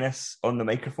menace on the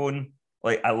microphone.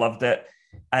 Like, I loved it.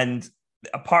 And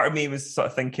a part of me was sort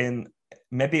of thinking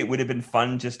maybe it would have been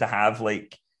fun just to have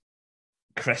like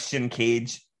Christian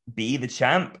Cage be the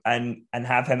champ and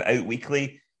have him out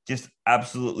weekly, just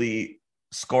absolutely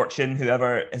scorching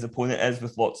whoever his opponent is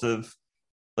with lots of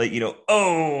like,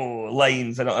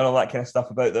 lines and all that kind of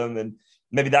stuff about them. And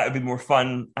maybe that would be more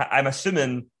fun. I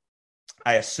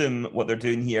assume what they're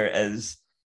doing here is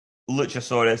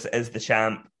Luchasaurus is the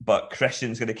champ, but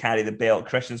Christian's going to carry the belt.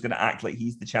 Christian's going to act like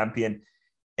he's the champion.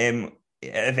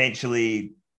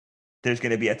 Eventually, there's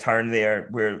going to be a turn there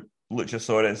where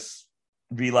Luchasaurus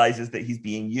realizes that he's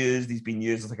being used. He's being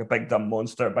used as like a big dumb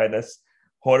monster by this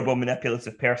horrible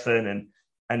manipulative person,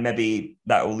 and maybe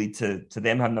that will lead to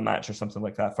them having a match or something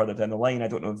like that further down the line. I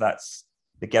don't know if that's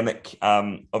the gimmick.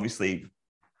 Obviously,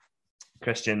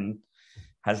 Christian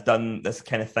has done this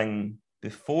kind of thing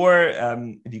before.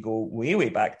 If you go way, way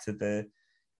back to the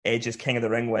Edge's King of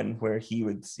the Ring win, where he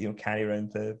would carry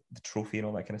around the trophy and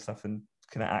all that kind of stuff and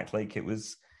kind of act like it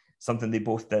was something they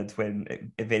both did when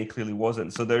it very clearly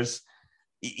wasn't. So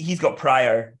he's got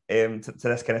prior to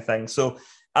this kind of thing. So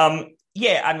I mean,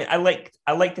 I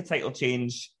like the title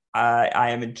change. I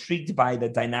am intrigued by the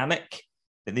dynamic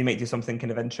that they might do something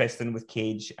kind of interesting with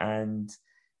Cage and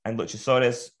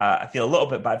Luchasaurus. I feel a little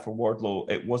bit bad for Wardlow.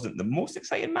 It wasn't the most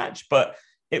exciting match, but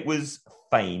it was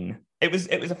fine. It was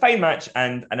a fine match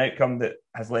and an outcome that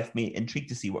has left me intrigued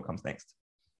to see what comes next.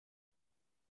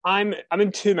 I'm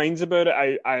in two minds about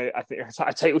it. I think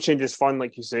a title change is fun,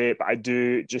 like you say, but I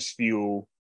do just feel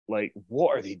like,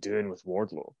 what are they doing with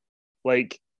Wardlow?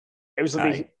 Like, it was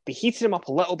like they heated him up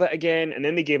a little bit again, and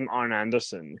then they gave him Arn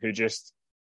Anderson, who just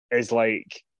is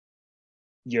like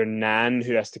your nan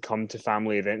who has to come to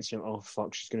family events. You're like, oh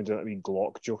fuck, she's going to do that wee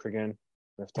Glock joke again.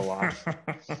 We have to laugh.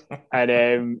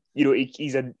 And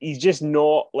he's just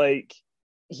not like.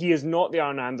 He is not the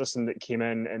Arn Anderson that came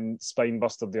in and spine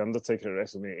busted the Undertaker at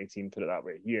WrestleMania 18. Put it that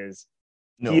way. He is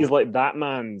like that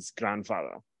man's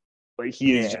grandfather. Like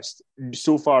he is just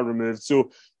so far removed.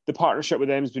 So the partnership with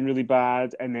them has been really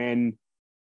bad. And then,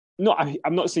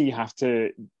 I'm not saying you have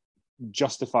to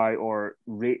justify or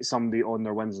rate somebody on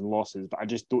their wins and losses, but I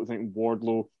just don't think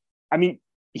Wardlow. I mean,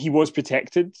 he was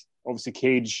protected. Obviously,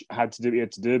 Cage had to do what he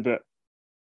had to do, but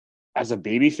as a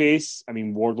babyface, I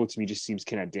mean, Wardlow to me just seems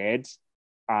kind of dead.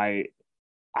 I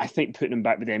think putting him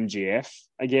back with MJF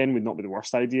again would not be the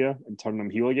worst idea and turning him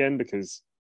heel again because,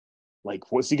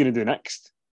 like, what's he going to do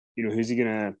next? who's he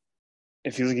gonna?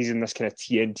 It feels like he's in this kind of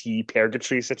TNT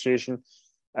purgatory situation.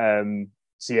 So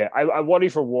yeah, I worry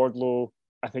for Wardlow.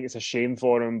 I think it's a shame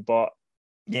for him, but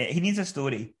yeah, he needs a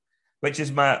story, which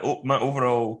is my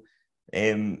overall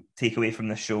takeaway from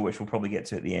this show, which we'll probably get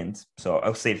to at the end. So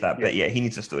I'll save that. Yeah. But yeah, he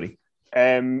needs a story.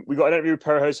 We got an interview with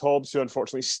Powerhouse Hobbs, who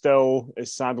unfortunately still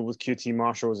is saddled with QT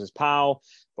Marshall as his pal.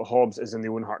 But Hobbs is in the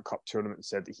Owen Hart Cup tournament and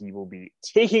said that he will be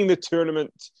taking the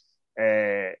tournament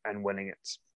and winning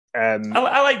it.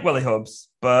 I like Willie Hobbs,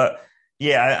 but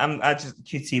yeah, I just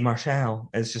QT Marshall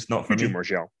is just not for me.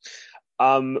 Marshall.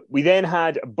 We then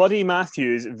had Buddy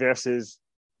Matthews versus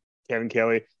Kevin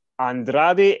Kelly,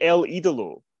 Andrade El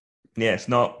Idolo. Yeah, it's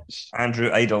not Andrew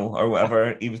Idol or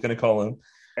whatever he was going to call him.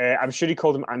 I'm sure he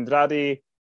called him Andrade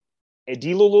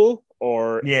Edilolo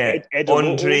or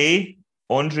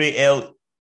Andre El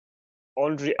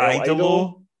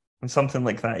Idolo and something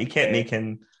like that. He kept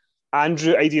making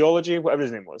Andrew Ideology, whatever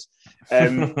his name was.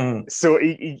 So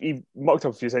he mucked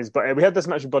up a few things, but we had this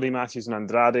match with Buddy Matthews and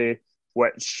Andrade,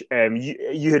 which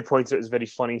you had pointed out as a very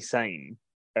funny sign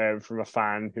from a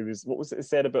fan who was, what was it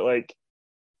said about like,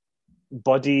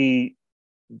 Buddy,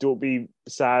 don't be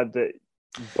sad that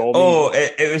Dommy...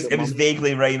 it was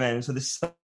vaguely rhyming. So the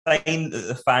sign that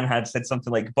the fan had said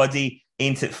something like, Buddy,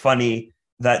 ain't it funny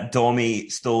that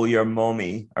Dommy stole your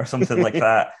mommy, or something like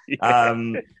that.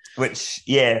 Which,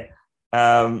 yeah,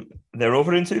 they're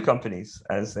over in two companies,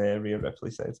 as Rhea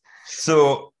Ripley says.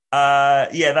 So,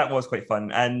 yeah, that was quite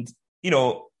fun. And,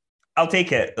 I'll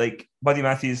take it. Like, Buddy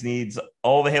Matthews needs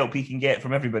all the help he can get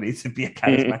from everybody to be a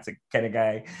charismatic kind of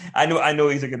guy. I know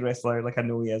he's a good wrestler, like I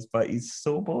know he is, but he's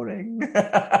so boring.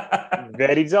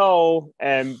 Very dull.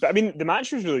 But I mean, the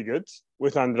match was really good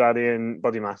with Andrade and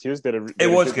Buddy Matthews. It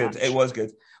was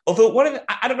good. Although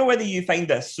I don't know whether you find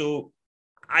this. So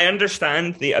I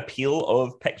understand the appeal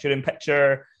of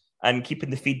picture-in-picture and keeping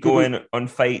the feed going on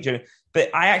Fight,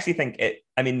 but I actually think it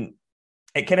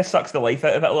kind of sucks the life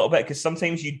out of it a little bit, because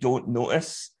sometimes you don't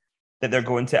notice that they're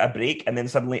going to a break, and then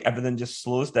suddenly everything just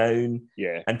slows down,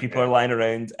 and people are lying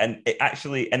around, and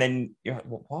then you're like,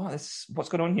 what's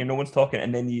going on here? No one's talking,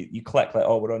 and then you click like,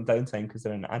 oh, we're on downtime because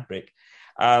they're in an ad break.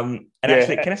 Actually,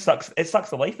 it kind of sucks. It sucks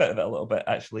the life out of it a little bit,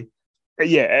 actually.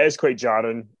 Yeah, it is quite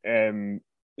jarring.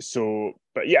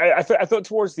 But yeah, I thought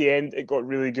towards the end it got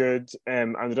really good.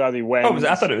 Andrade wins.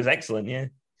 I thought it was excellent. Yeah.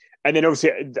 And then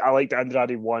obviously I liked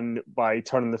Andrade won by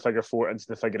turning the figure 4 into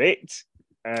the figure 8.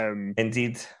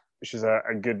 Indeed. Which is a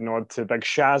good nod to Big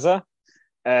Shazza.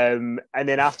 And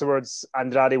then afterwards,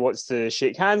 Andrade wants to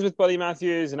shake hands with Buddy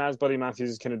Matthews. And as Buddy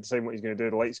Matthews is kind of deciding what he's going to do,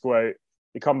 the lights go out.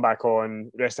 They come back on.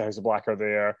 The rest of the House of Black are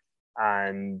there.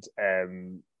 And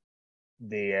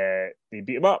they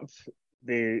beat him up.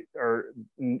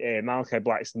 Malachi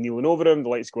Black's kneeling over him. The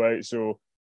lights go out. So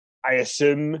I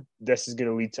assume this is going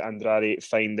to lead to Andrade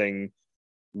finding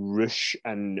Rush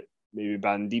and maybe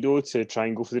Bandido to try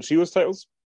and go for the trios titles.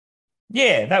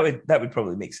 Yeah, that would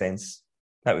probably make sense.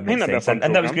 That would make sense,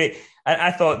 and that was great. And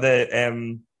I thought that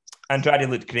Andrade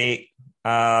looked great,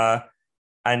 and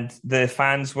the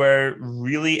fans were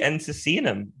really into seeing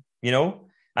him.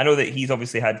 I know that he's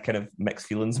obviously had kind of mixed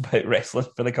feelings about wrestling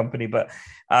for the company, but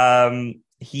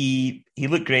he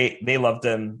looked great. They loved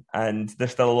him, and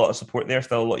there's still a lot of support there.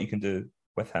 Still a lot you can do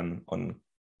with him on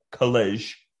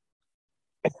College.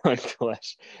 I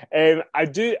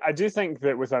do think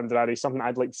that with Andrade, something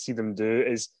I'd like to see them do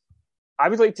is I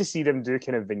would like to see them do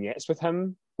kind of vignettes with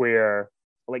him where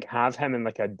like have him in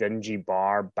like a dingy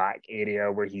bar back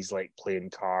area where he's like playing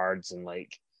cards and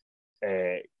like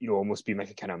almost being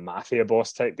like a kind of mafia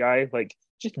boss type guy. Like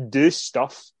just do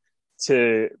stuff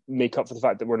to make up for the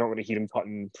fact that we're not going to hear him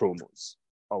cutting promos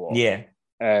a lot. Yeah.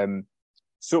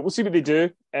 So we'll see what they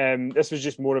do. This was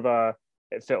just more of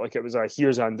it felt like it was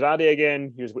here's Andrade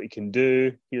again, here's what he can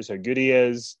do, here's how good he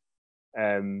is.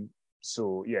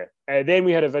 So yeah. Then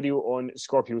we had a video on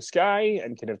Scorpio Sky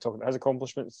and kind of talking about his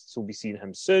accomplishments. So we'll be seeing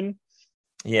him soon.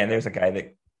 Yeah, and there's a guy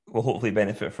that will hopefully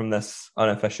benefit from this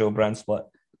unofficial brand split.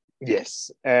 Yes.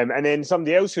 And then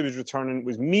somebody else who was returning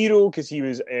was Miro, because he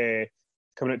was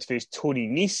coming out to face Tony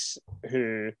Nese,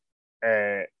 who,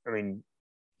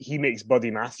 he makes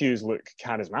Buddy Matthews look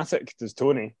charismatic, does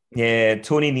Tony? Yeah,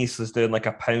 Tony Nese is doing like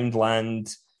a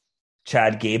Poundland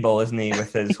Chad Gable, isn't he,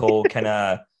 with his whole kind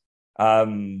of,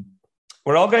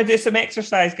 we're all going to do some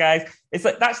exercise, guys. It's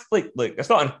like, that's like, look, it's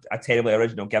not a terribly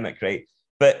original gimmick, right?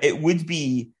 But it would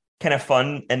be kind of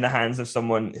fun in the hands of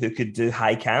someone who could do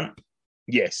high camp.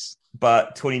 Yes.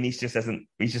 But Tony Nese just isn't,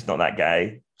 he's just not that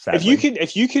guy, sadly.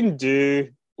 If you can do,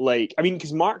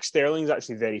 because Mark Sterling's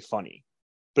actually very funny.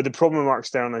 But the problem with Mark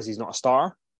Sterling is he's not a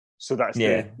star. So that's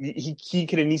he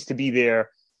kind of needs to be there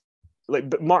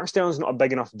but Mark Sterling's not a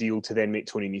big enough deal to then make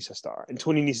Tony Nese a star. And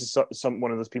Tony Nese is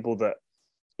one of those people that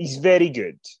he's very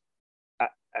good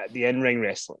at the in-ring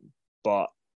wrestling, but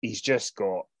he's just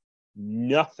got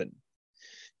nothing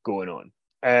going on.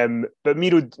 But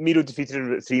Miro defeated him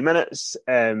in about 3 minutes.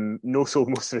 No sold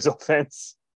most of his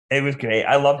offense. It was great.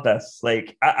 I love this.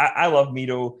 Like, I love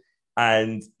Miro,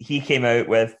 and he came out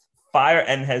with fire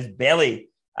in his belly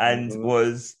and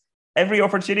was every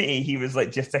opportunity he was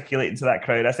like gesticulating to that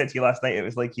crowd. I said to you last night, it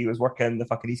was like he was working the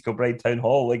fucking East Kilbride Town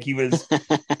Hall. Like he was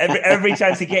every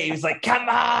chance he get, he was like, "Come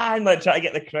on!" Like trying to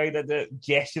get the crowd into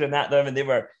gesturing at them, and they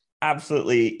were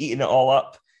absolutely eating it all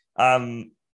up.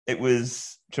 It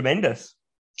was tremendous.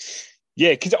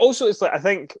 Yeah, because also it's like I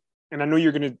think. And I know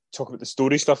you're going to talk about the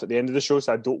story stuff at the end of the show,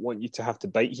 so I don't want you to have to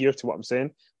bite here to what I'm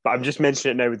saying. But I'm just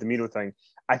mentioning it now with the Miro thing.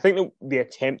 I think that the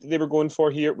attempt that they were going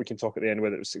for here, we can talk at the end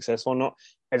whether it was successful or not,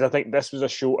 is I think this was a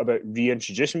show about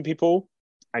reintroducing people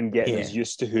and getting us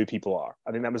used to who people are.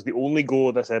 I think that was the only goal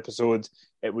of this episode.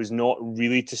 It was not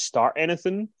really to start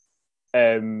anything.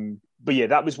 But yeah,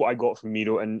 that was what I got from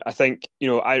Miro. And I think,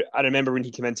 I remember when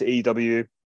he came into AEW,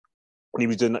 when he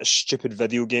was doing that stupid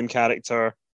video game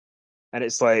character. And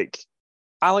it's like,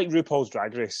 I like RuPaul's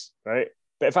Drag Race, right?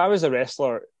 But if I was a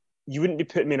wrestler, you wouldn't be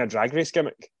putting me in a Drag Race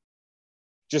gimmick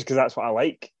just because that's what I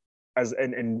like as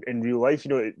in real life.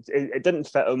 It didn't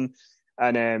fit him.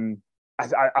 And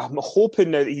I'm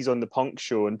hoping now that he's on the Punk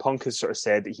show, and Punk has sort of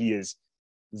said that he is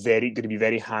going to be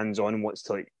very hands-on and wants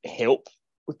to like help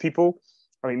with people.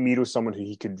 I mean, Miro's someone who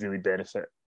he could really benefit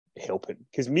helping,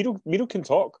 because Miro can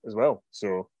talk as well.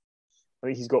 So I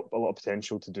think he's got a lot of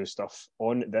potential to do stuff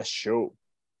on this show.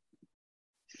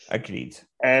 Agreed.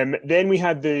 Then we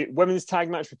had the women's tag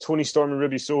match with Toni Storm and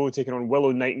Ruby Soho taking on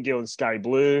Willow Nightingale and Sky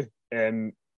Blue.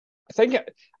 I think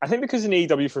because in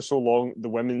AEW for so long, the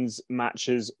women's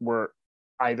matches were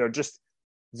either just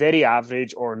very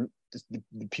average or the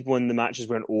people in the matches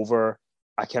went over.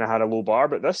 I kind of had a low bar,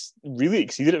 but this really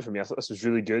exceeded it for me. I thought this was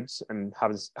really good, and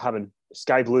having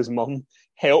Sky Blue's mum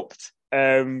helped.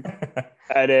 Because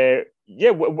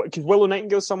Willow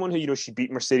Nightingale is someone who, she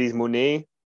beat Mercedes Moné,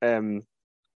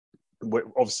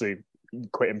 obviously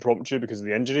quite impromptu because of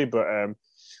the injury, but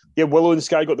Willow and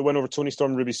Sky got the win over Toni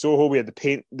Storm and Ruby Soho. We had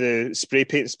the spray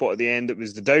paint spot at the end. It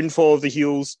was the downfall of the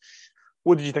heels.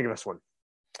 What did you think of this one?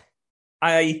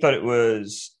 I thought it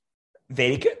was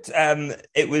very good.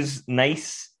 It was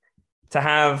nice to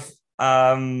have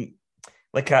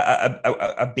like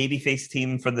a babyface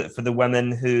team for the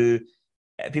women who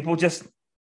people just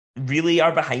really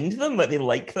are behind them, like they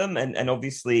like them, and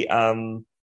obviously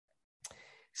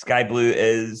Sky Blue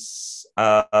is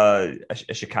a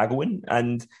Chicagoan,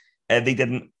 and they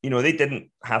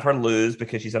didn't have her lose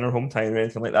because she's in her hometown or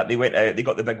anything like that. They went out, they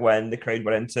got the big win, the crowd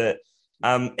were into it.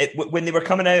 When they were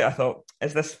coming out, I thought,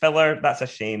 is this filler? That's a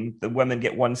shame. The women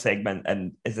get one segment,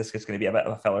 and is this just going to be a bit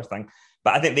of a filler thing?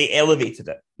 But I think they elevated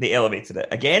it.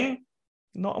 Again,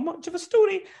 not much of a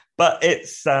story, but it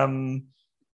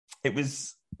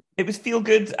was feel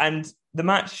good, and the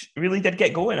match really did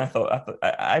get going.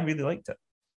 I really liked it.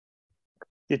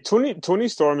 Yeah, Toni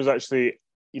Storm is actually,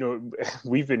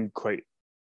 we've been quite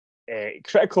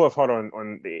critical of her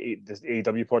on this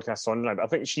AEW podcast Sunrise, but I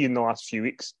think she in the last few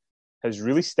weeks has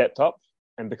really stepped up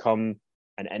and become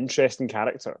an interesting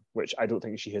character, which I don't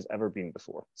think she has ever been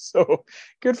before. So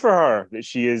good for her that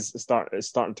she is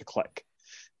starting to click.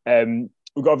 We've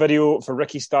got a video for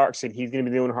Ricky Starks saying he's going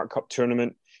to be the Owen Hart Cup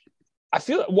tournament. I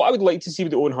feel like what I would like to see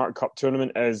with the Owen Hart Cup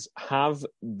tournament is have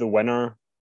the winner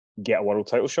get a world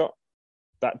title shot.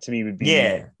 That to me would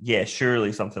be... Yeah,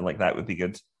 surely something like that would be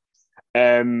good.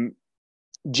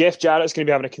 Jeff Jarrett's going to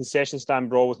be having a concession stand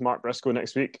brawl with Mark Briscoe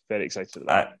next week. Very excited for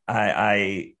that.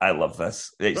 I love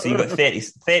this. So you've got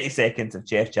 30 seconds of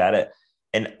Jeff Jarrett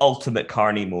in ultimate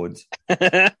carny mode.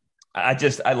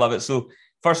 I love it. So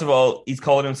first of all, he's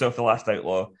calling himself the Last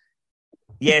Outlaw.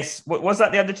 Yes, was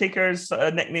that the Undertaker's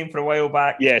nickname for a while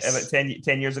back? Yes, about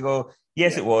 10 years ago.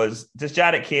 Yes, It was. Does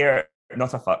Jarrett care?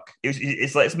 Not a fuck.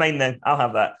 It's like, it's mine now. I'll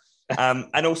have that.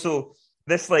 And also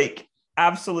this like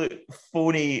absolute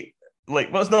phony.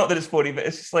 Like, well, it's not that it's phony, but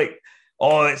it's just like,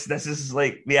 this is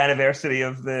like the anniversary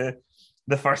of the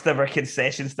first ever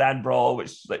concession stand brawl,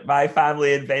 which like my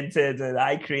family invented and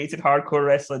I created hardcore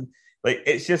wrestling. Like,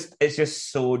 it's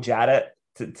just so Jarrett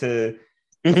to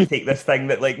take this thing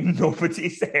that like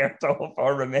nobody's heard of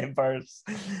or remembers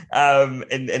in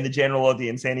the general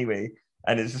audience anyway.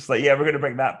 And it's just like, we're going to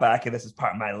bring that back, and this is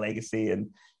part of my legacy.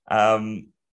 And I'm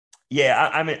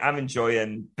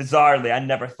enjoying. Bizarrely, I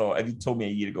never thought, if you told me a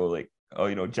year ago, like,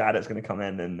 Jarrett's going to come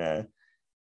in, and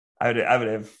I would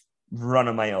have run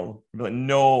a mile. I'd be like,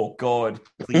 no, God,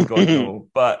 please, God, no.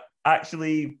 But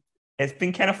actually, it's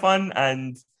been kind of fun.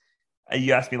 And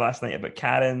you asked me last night about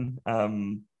Karen,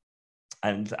 and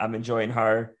I'm enjoying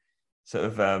her sort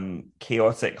of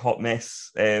chaotic hot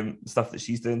mess stuff that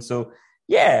she's doing. So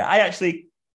yeah,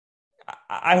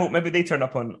 I hope maybe they turn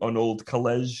up on old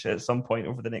College at some point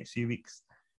over the next few weeks.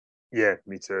 Yeah,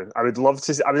 me too. I would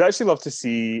actually love to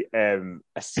see a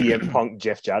CM Punk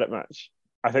Jeff Jarrett match.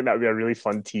 I think that would be a really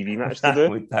fun TV match to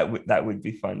do. That would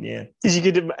be fun, yeah. Because you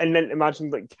could, and then imagine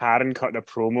like Karen cutting a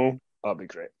promo. That'd be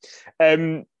great.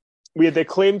 We had the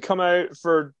Acclaim come out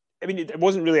for. I mean, it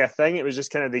wasn't really a thing. It was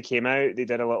just kind of they came out, they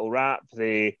did a little rap,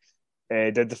 they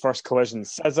did the first Collision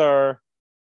scissor.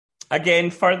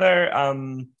 Again, further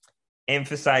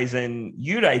emphasizing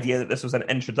your idea that this was an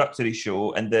introductory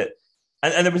show, and that,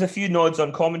 and there was a few nods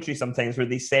on commentary sometimes where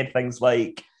they said things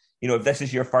like, you know, if this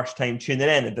is your first time tuning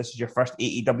in, if this is your first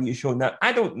AEW show. Now,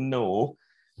 I don't know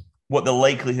what the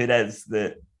likelihood is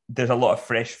that there's a lot of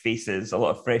fresh faces, a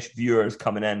lot of fresh viewers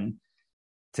coming in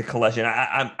to Collision.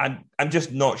 I'm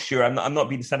just not sure. I'm not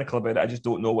being cynical about it. I just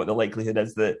don't know what the likelihood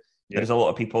is that there's a lot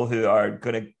of people who are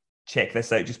going to check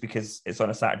this out just because it's on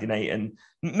a Saturday night, and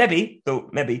maybe.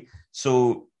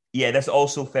 So yeah, this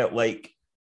also felt like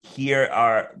here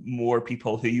are more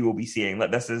people who you will be seeing.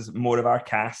 Like, this is more of our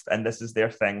cast, and this is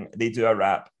their thing. They do a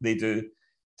rap, they do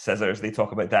scissors, they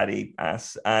talk about daddy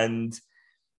ass, and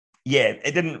yeah,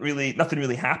 nothing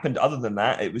really happened other than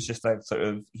that. It was just a sort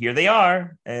of, here they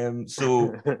are.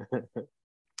 So,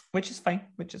 which is fine.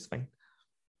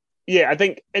 Yeah, I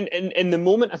think in the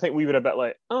moment, I think we were a bit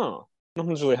like, oh,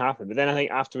 nothing's really happened. But then I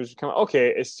think afterwards, kind of,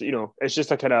 okay, it's, you know, it's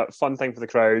just a kind of fun thing for the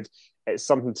crowd. It's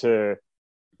something to,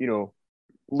 you know,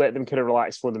 let them kind of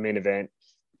relax for the main event.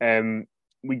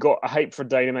 We got a hype for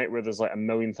Dynamite where there's like a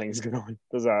million things going on.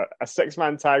 There's a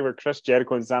 6-man tag where Chris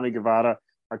Jericho and Sammy Guevara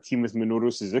are team with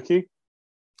Minoru Suzuki.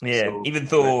 Yeah, so, even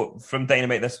though from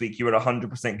Dynamite this week you were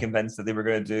 100% convinced that they were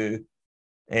going to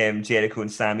do Jericho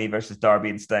and Sammy versus Darby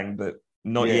and Sting, but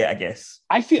not yet, I guess.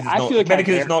 I feel like maybe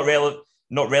because it's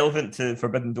not relevant to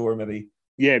Forbidden Door, maybe.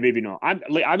 Yeah, maybe not.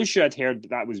 I was sure I'd heard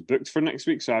that was booked for next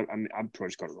week, so I'm probably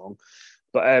just got it wrong.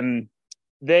 But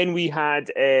then we had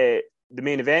the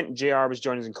main event. JR was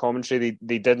joining us in commentary.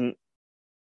 They didn't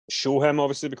show him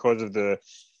obviously because of the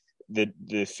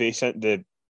face, the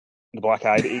black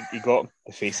eye that he got,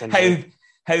 the face injury.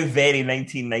 How very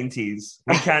 1990s.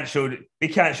 We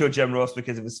can't show Jim Ross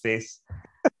because of his face.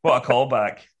 What a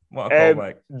callback.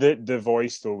 The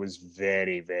voice though was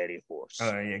very, very hoarse.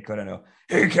 Oh yeah, gotta know.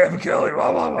 Hey, Kevin Kelly.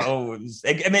 Blah, blah, blah. Oh,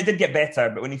 it did get better,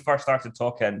 but when he first started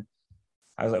talking,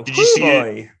 I was like, Did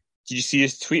you see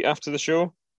his tweet after the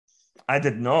show? I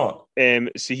did not.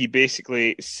 So he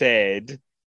basically said,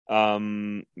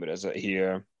 where is it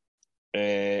here?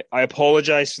 I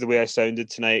apologize for the way I sounded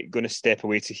tonight. Going to step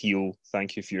away to heel.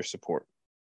 Thank you for your support.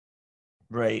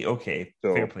 Right. Okay.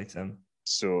 Fair play to him.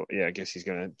 So yeah, I guess he's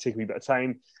going to take a wee bit of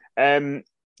time. CM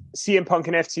Punk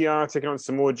and FTR taking on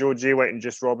Samoa Joe, Jay White, and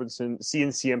Juice Robinson. Seeing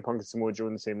CM Punk and Samoa Joe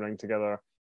in the same ring together,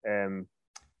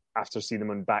 after seeing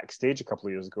them on Backstage a couple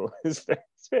of years ago, it's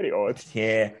very odd.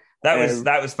 Yeah,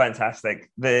 that was fantastic.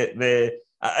 A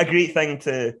great thing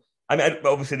to. I mean,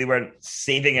 obviously they weren't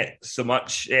saving it so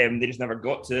much. They just never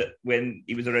got to it when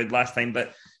he was around last time.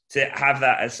 But to have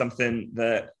that as something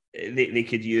that they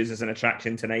could use as an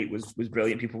attraction tonight was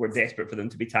brilliant. People were desperate for them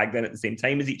to be tagged in at the same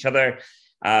time as each other.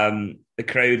 The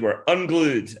crowd were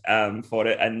unglued for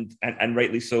it, and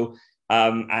rightly so.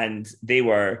 And they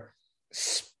were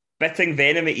spitting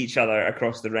venom at each other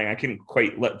across the ring. I couldn't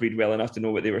quite lip read well enough to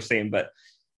know what they were saying, but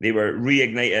they were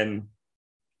reigniting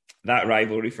that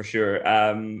rivalry for sure.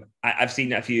 I've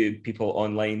seen a few people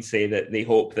online say that they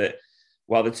hope that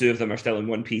while the two of them are still in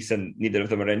one piece and neither of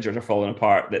them are injured or falling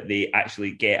apart, that they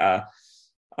actually get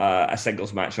a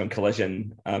singles match on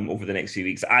Collision over the next few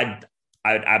weeks. I'd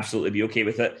absolutely be okay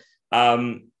with it.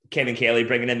 Kevin Kelly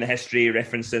bringing in the history,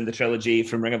 referencing the trilogy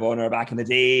from Ring of Honor back in the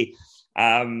day.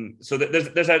 So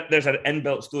that there's an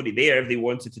inbuilt story there if they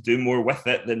wanted to do more with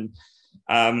it than.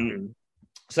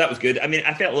 So that was good. I mean,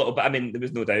 I felt a little bit. I mean, there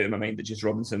was no doubt in my mind that Juice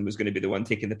Robinson was going to be the one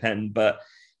taking the pin, but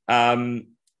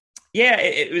yeah,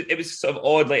 it was sort of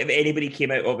odd. Like if anybody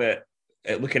came out of it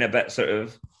looking a bit sort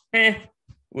of, it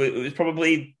was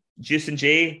probably Juice and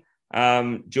Jay.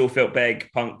 Joe felt big,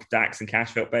 Punk, Dax, and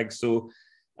Cash felt big. So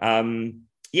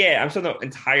yeah, I'm still not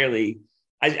entirely.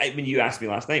 When you asked me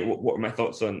last night, what were my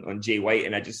thoughts on Jay White,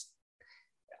 and I just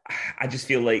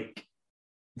feel like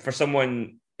for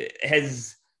someone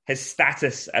his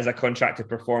status as a contracted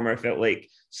performer felt like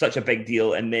such a big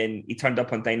deal, and then he turned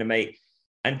up on Dynamite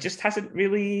and just hasn't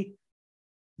really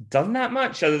done that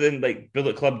much other than like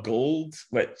Bullet Club Gold,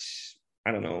 which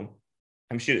I don't know.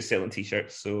 I'm sure it's selling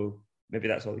T-shirts, so maybe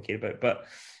that's all they care about. But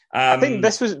I think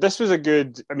this was a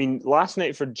good. I mean, last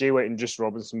night for Jay White and Just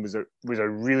Robinson was a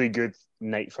really good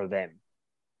night for them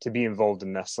to be involved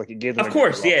in this. Like, it gave them, of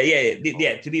course, yeah,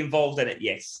 to be involved in it,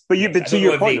 yes. But yes. But to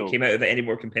your point, they came out of it any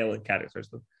more compelling characters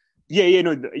though.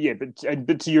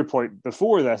 But to your point,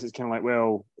 before this, it's kind of like,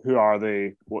 well, who are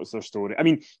they? What's their story? I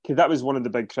mean, because that was one of the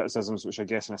big criticisms, which I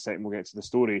guess in a second we'll get to the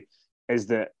story, is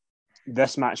that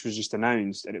this match was just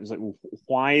announced, and it was like, well,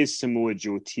 why is Samoa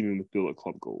Joe teaming with Bullet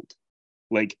Club Gold?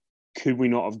 Like, could we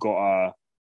not have got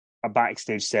a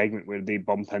backstage segment where they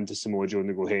bump into Samoa Joe and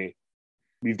they go, hey,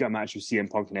 we've got a match with CM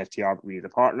Punk and FTR, but we need a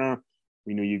partner.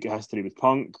 We know you got history with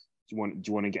Punk. Do you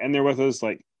want to get in there with us?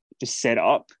 Like, just set it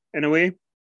up in a way,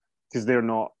 because they're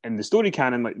not in the story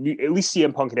canon. Like, at least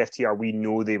CM Punk and FTR, we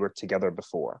know they were together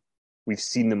before. We've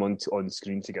seen them on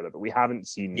screen together, but we haven't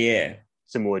seen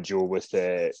Samoa Joe with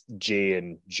Jay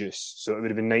and Juice. So it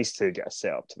would have been nice to get a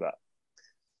setup to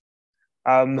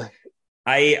that.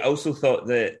 I also thought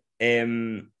that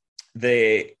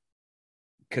the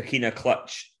Coquina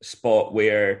clutch spot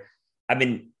where, I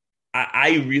mean,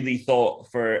 I really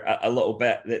thought for a little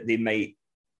bit that they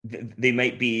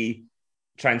might be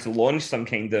trying to launch some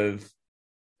kind of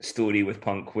story with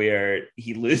Punk where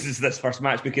he loses this first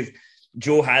match because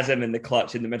Joe has him in the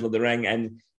clutch in the middle of the ring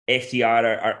and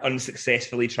FTR are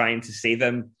unsuccessfully trying to save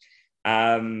him.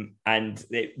 And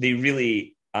they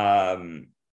really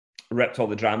ripped all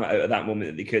the drama out of that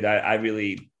moment that they could. I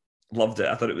really loved it.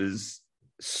 I thought it was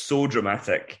so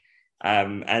dramatic,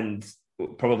 and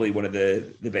probably one of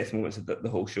the best moments of the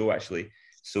whole show, actually.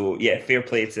 So yeah, fair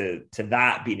play to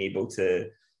that being able to.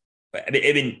 I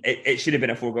mean, it should have been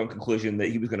a foregone conclusion that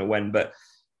he was going to win, but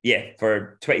yeah,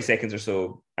 for 20 seconds or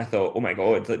so, I thought, oh my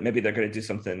god, like maybe they're going to do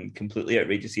something completely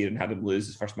outrageous here and have him lose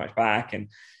his first match back, and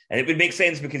it would make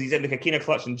sense because he's in the Coquina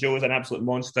clutch and Joe is an absolute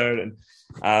monster, and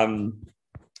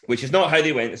which is not how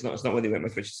they went. It's not what they went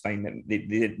with, which is fine. They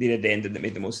did the ending that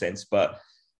made the most sense, but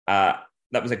that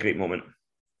was a great moment.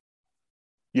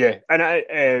 Yeah,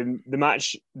 and the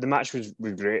match was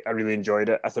great. I really enjoyed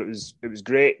it. I thought it was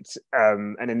great.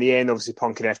 And in the end, obviously,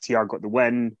 Punk and FTR got the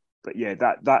win. But yeah,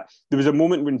 that there was a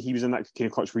moment when he was in that Coquina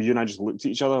clutch where you and I just looked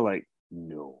at each other like,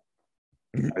 no,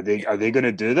 are they going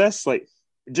to do this? Like,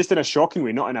 just in a shocking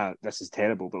way, not in a this is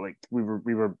terrible, but like we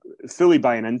were fully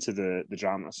buying into the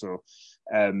drama. So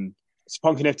Punk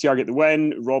and FTR get the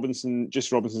win. Robinson's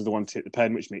the one to take the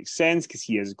pin, which makes sense because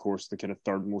he is, of course, the kind of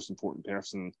third most important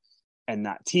person in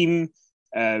that team.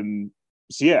 So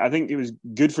yeah, I think it was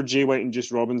good for Jay White and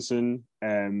Just Robinson.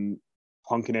 Punk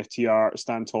and FTR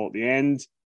stand tall at the end.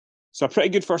 So a pretty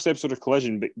good first episode of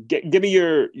Collision, but give me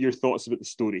your thoughts about the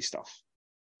story stuff.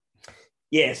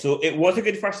 Yeah, so it was a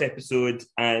good first episode,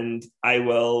 and I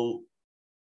will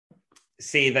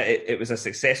say that it was a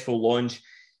successful launch.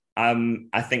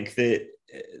 I think that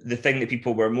the thing that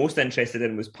people were most interested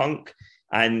in was Punk,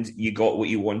 and you got what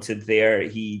you wanted there.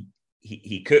 He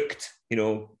cooked,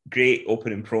 great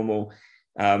opening promo.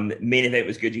 Main event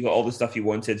was good. You got all the stuff you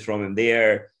wanted from him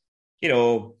there.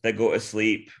 The go to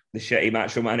sleep, the shitty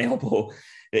Macho Man elbow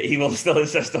that he will still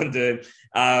insist on doing.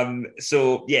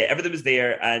 So yeah, everything was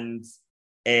there, and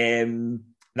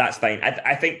that's fine.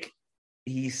 I think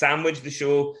he sandwiched the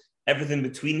show, everything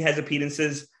between his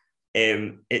appearances.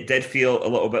 It did feel a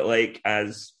little bit like,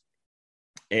 as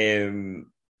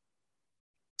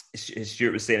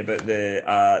Stuart was saying about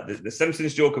the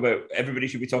Simpsons joke about everybody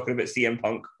should be talking about CM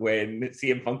Punk when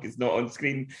CM Punk is not on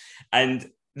screen, and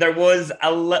there was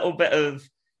a little bit of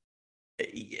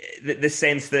the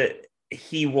sense that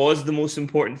he was the most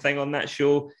important thing on that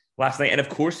show last night, and of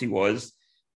course he was,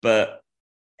 but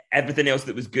everything else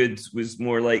that was good was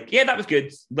more like, yeah, that was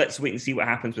good. Let's wait and see what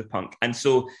happens with Punk. And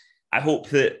so I hope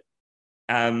that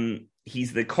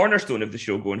he's the cornerstone of the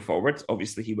show going forward.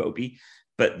 Obviously he will be,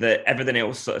 but that everything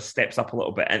else sort of steps up a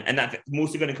little bit. And that's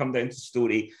mostly going to come down to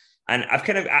story. And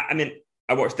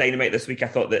I watched Dynamite this week. I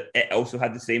thought that it also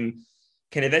had the same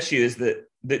kind of issue, is that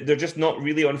they're just not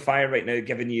really on fire right now,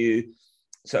 giving you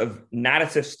sort of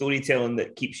narrative storytelling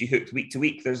that keeps you hooked week to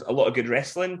week. There's a lot of good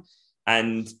wrestling,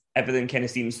 and everything kind of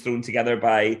seems thrown together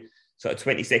by sort of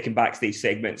 20-second backstage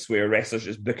segments where wrestlers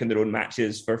just booking their own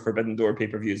matches for Forbidden Door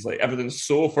pay-per-views. Like, everything's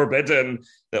so forbidden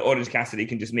that Orange Cassidy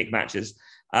can just make matches.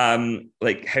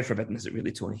 Like, how forbidden is it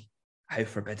really, Tony? How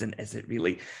forbidden is it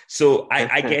really? So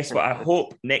I guess what I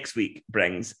hope next week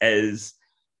brings is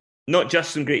not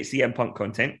just some great CM Punk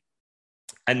content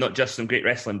and not just some great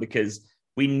wrestling, because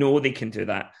we know they can do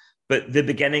that, but the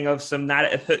beginning of some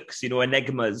narrative hooks,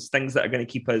 enigmas, things that are going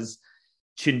to keep us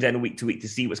tuned in week to week to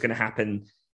see what's going to happen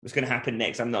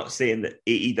next. I'm not saying that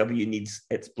AEW needs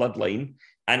its bloodline.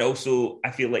 And also,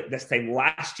 I feel like this time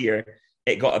last year,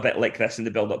 it got a bit like this in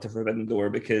the build-up to Forbidden Door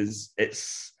because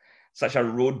it's such a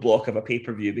roadblock of a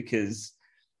pay-per-view because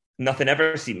nothing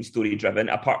ever seems story-driven.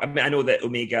 I know that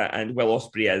Omega and Will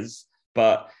Ospreay is,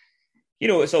 but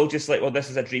it's all just like, well,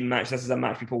 this is a dream match. This is a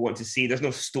match people want to see. There's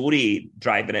no story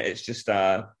driving it. It's just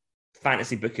a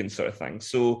fantasy booking sort of thing.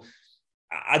 So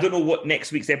I don't know what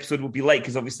next week's episode will be like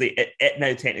because obviously it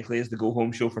now technically is the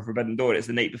go-home show for Forbidden Door. It's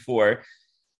the night before.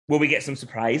 Will we get some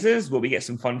surprises? Will we get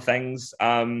some fun things?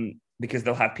 Because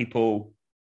they'll have people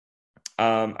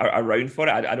around for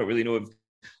it. I don't really know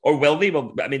or will they?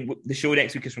 Well, I mean, the show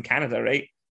next week is from Canada, right?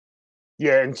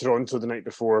 Yeah, in Toronto the night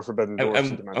before Forbidden Door.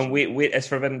 And wait, is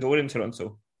Forbidden Door in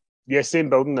Toronto? Yeah, same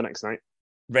building the next night.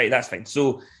 Right, that's fine.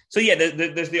 So yeah,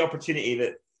 there's the opportunity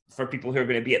that for people who are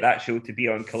going to be at that show to be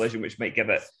on Collision, which might give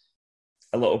it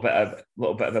a little bit of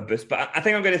a boost. But I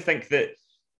think I'm going to think that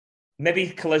maybe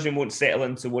Collision won't settle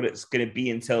into what it's going to be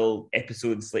until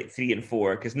episodes like 3 and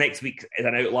 4, because next week is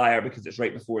an outlier because it's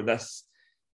right before this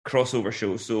crossover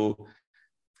show. So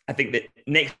I think that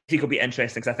next week will be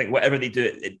interesting because I think whatever they do,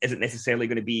 it isn't necessarily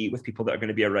going to be with people that are going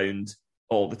to be around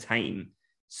all the time.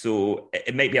 So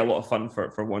it might be a lot of fun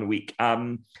for 1 week.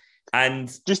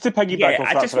 And just to piggyback off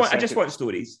that, I just want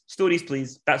stories,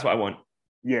 please. That's what I want.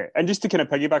 Yeah, and just to kind of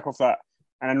piggyback off that,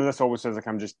 and I know this always sounds like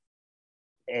I'm just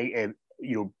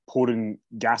pouring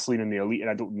gasoline on the Elite, and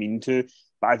I don't mean to,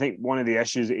 but I think one of the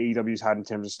issues that AEW's had in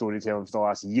terms of storytelling for the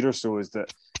last year or so is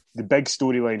that the big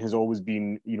storyline has always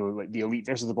been, like the Elite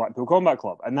versus the Blackpool Combat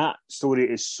Club, and that story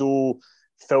is so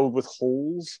filled with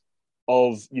holes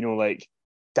of, like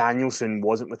Danielson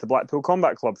wasn't with the Blackpool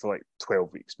Combat Club for like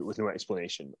 12 weeks, but with no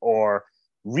explanation, or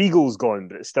Regal's gone,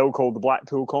 but it's still called the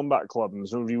Blackpool Combat Club, and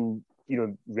there's no real,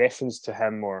 reference to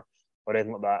him or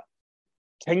anything like that.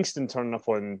 Kingston turning up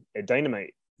on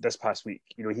Dynamite this past week,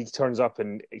 he turns up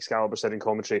and Excalibur said in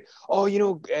commentary,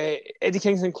 Eddie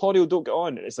Kingston and Claudio don't get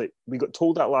on. And it's like, we got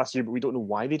told that last year, but we don't know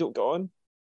why they don't get on.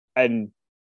 And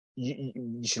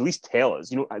you should at least tell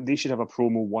us, they should have a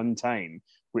promo one time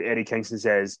where Eddie Kingston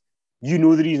says, the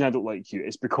reason I don't like you,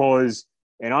 it's because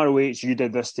in ROH you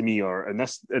did this to me, or in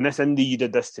this indie you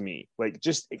did this to me. Like,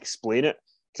 just explain it.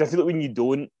 Because I feel like when you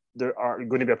don't, there are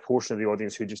going to be a portion of the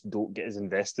audience who just don't get as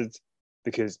invested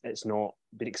because it's not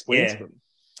been explained to them.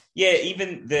 Yeah,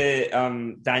 even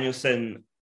the Danielson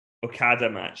Okada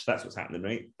match, that's what's happening,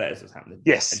 right? That is what's happening.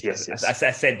 Yes.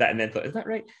 I said that and then thought, is that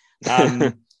right?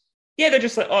 Yeah, they're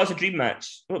just like, oh, it's a dream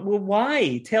match. Well,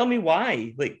 why? Tell me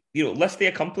why. Like, list the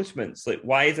accomplishments. Like,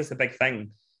 why is this a big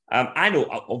thing? I know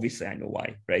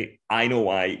why, right? I know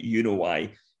why, you know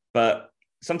why. But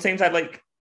sometimes I'd like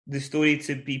the story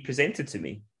to be presented to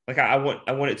me. Like, I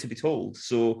want it to be told.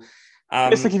 So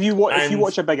it's like if you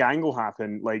watch a big angle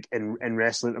happen, like in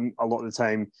wrestling, a lot of the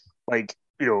time, like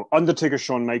Undertaker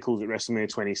Shawn Michaels at WrestleMania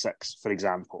 26, for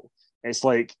example, it's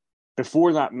like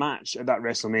before that match at that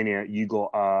WrestleMania, you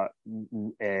got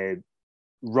a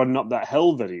Run Up That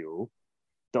Hill video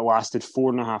that lasted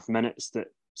 4.5 minutes that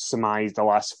surmised the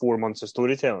last 4 months of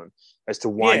storytelling as to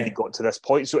why they got to this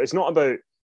point. So it's not about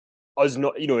us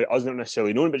not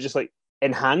necessarily knowing, but just like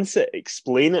enhance it,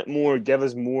 explain it more, give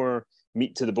us more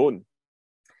meat to the bone.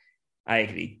 I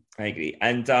agree.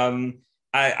 And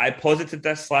I posited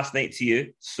this last night to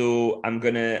you, so I'm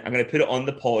gonna put it on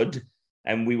the pod,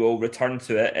 and we will return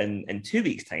to it in 2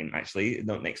 weeks' time. Actually,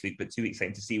 not next week, but 2 weeks'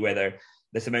 time, to see whether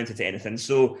this amounted to anything.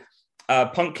 So,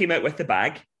 Punk came out with the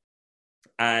bag,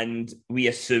 and we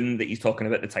assume that he's talking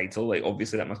about the title. Like,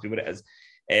 obviously, that must be what it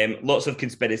is. Lots of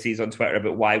conspiracies on Twitter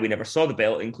about why we never saw the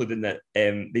belt, including that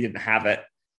they didn't have it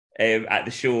at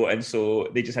the show, and so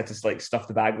they just had to like stuff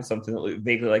the bag with something that looked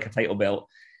vaguely like a title belt,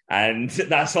 and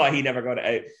that's why he never got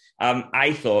it out.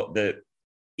 I thought that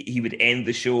he would end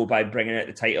the show by bringing out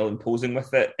the title and posing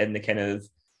with it in the kind of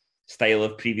style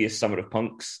of previous Summer of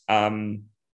Punks,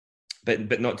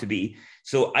 but not to be.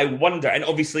 So I wonder, and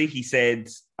obviously he said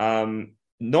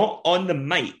not on the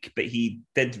mic, but he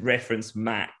did reference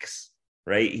Max,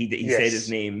 right? He said his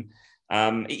name.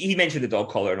 He mentioned the dog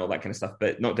collar and all that kind of stuff,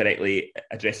 but not directly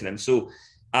addressing him. So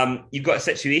you've got a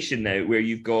situation now where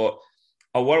you've got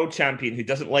a world champion who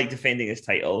doesn't like defending his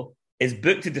title, is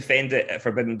booked to defend it at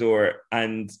Forbidden Door,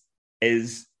 and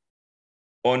is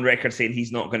on record saying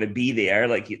he's not going to be there.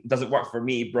 Like, it doesn't work for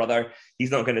me, brother.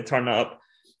 He's not going to turn up.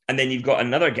 And then you've got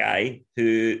another guy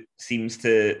who seems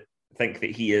to think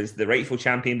that he is the rightful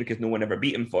champion because no one ever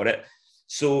beat him for it.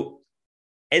 So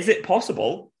is it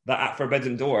possible that at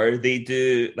Forbidden Door they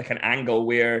do like an angle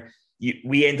where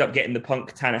we end up getting the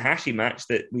Punk Tanahashi match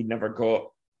that we never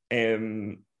got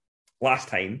last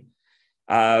time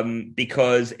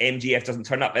because MJF doesn't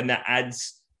turn up, and that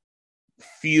adds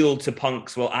fuel to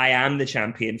Punk's, well, I am the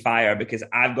champion fire because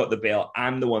I've got the belt.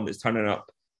 I'm the one that's turning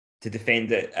up to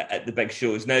defend it at the big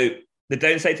shows. Now, the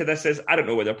downside to this is I don't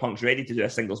know whether Punk's ready to do a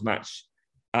singles match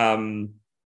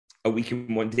a week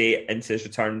and one day into his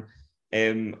return.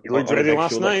 He looked ready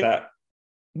last night. Like that.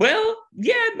 Well,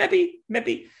 yeah,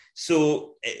 maybe.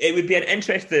 So it would be an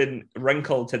interesting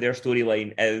wrinkle to their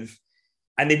storyline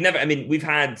and they've never, I mean, we've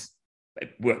had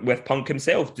with Punk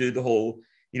himself do the whole,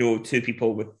 two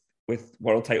people with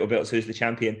world title belts, who's the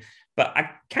champion. But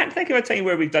I can't think of a time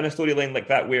where we've done a storyline like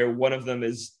that where one of them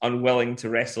is unwilling to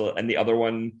wrestle and the other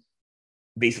one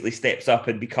basically steps up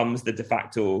and becomes the de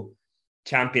facto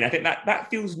champion. I think that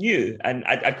feels new, and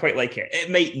I'd quite like it.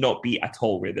 It might not be at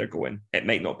all where they're going. It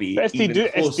might not be even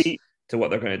close to what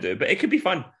they're going to do, but it could be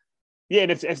fun. Yeah,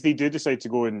 and if they do decide to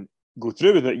go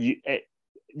through with it,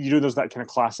 there's that kind of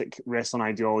classic wrestling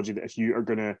ideology that if you are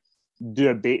going to do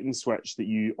a bait and switch, that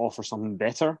you offer something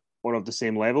better or of the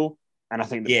same level. And I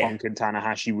think that Punk and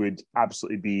Tanahashi would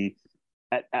absolutely be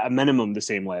at a minimum the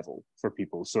same level for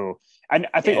people. So, and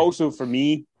I think also for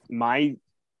me, my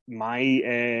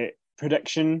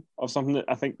prediction of something that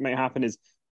I think might happen is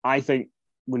I think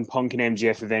when Punk and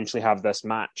MJF eventually have this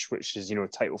match, which is,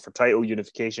 title for title,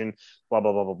 unification, blah,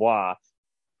 blah, blah, blah, blah,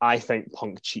 I think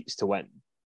Punk cheats to win.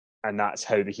 And that's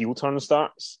how the heel turn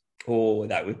starts. Oh,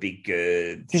 that would be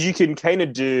good. Because you can kind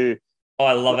of do... Oh,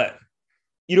 I love it.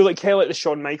 Kind of like the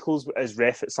Shawn Michaels as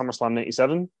ref at SummerSlam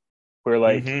 97,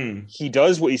 where he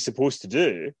does what he's supposed to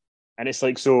do. And it's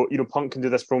like, so, Punk can do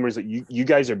this promo. He's like, you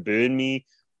guys are booing me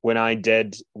when I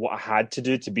did what I had to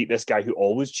do to beat this guy who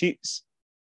always cheats.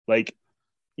 Like,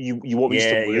 you want me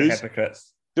to lose? You're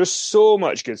hypocrites. There's so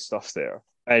much good stuff there.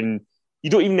 And you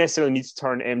don't even necessarily need to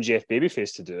turn MJF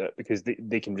babyface to do it because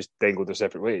they can just then go their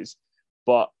separate ways.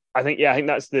 But I think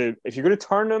that's if you're going to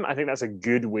turn them, I think that's a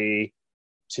good way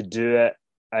to do it.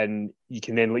 And you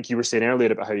can then, like you were saying earlier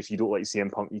about how if you don't like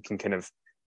CM Punk, you can kind of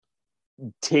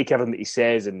take everything that he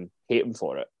says and hate him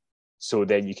for it. So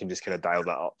then you can just kind of dial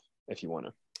that up if you want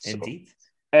to. Indeed.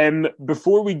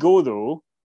 Before we go, though,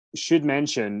 should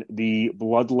mention the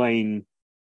Bloodline,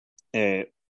 I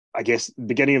guess,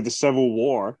 beginning of the Civil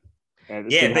War.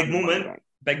 Big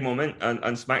moment on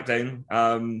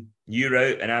SmackDown. You're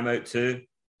out and I'm out too.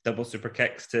 Double super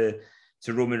kicks to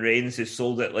Roman Reigns, who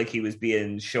sold it like he was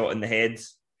being shot in the head.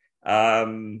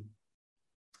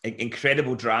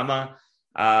 Incredible drama.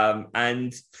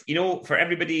 And, for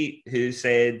everybody who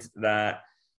said that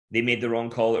they made the wrong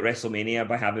call at WrestleMania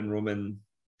by having Roman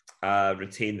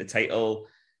retain the title,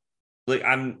 look,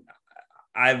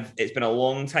 it's been a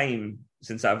long time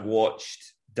since I've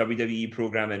watched WWE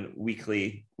programming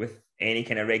weekly with any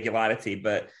kind of regularity,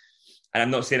 and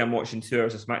I'm not saying I'm watching 2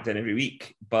 hours of SmackDown every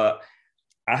week, but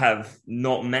I have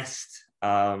not missed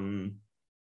a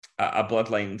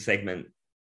Bloodline segment,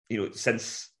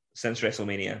 since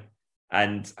WrestleMania,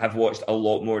 and have watched a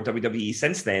lot more WWE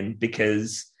since then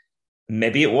because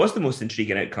maybe it was the most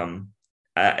intriguing outcome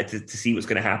to see what's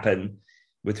going to happen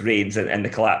with Reigns and the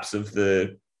collapse of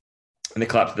the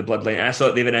Bloodline. And I saw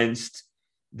that they've announced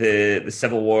the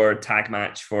Civil War tag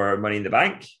match for Money in the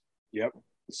Bank. Yep,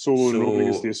 Solo and Roman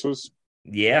against the Usos.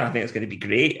 Yeah, I think it's going to be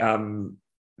great.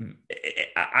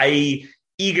 I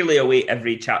eagerly await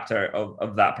every chapter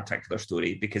of that particular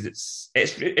story because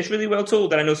it's really well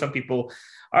told. And I know some people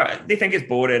they think it's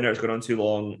boring or it's going on too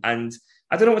long. And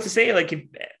I don't know what to say. Like,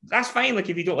 that's fine. Like,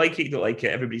 if you don't like it, you don't like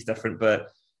it. Everybody's different. But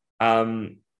I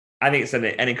think it's an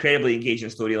incredibly engaging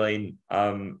storyline,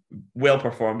 well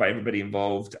performed by everybody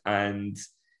involved, and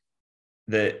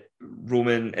that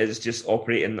Roman is just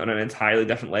operating on an entirely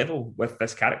different level with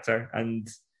this character, and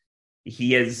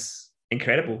he is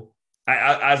incredible,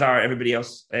 as are everybody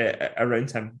else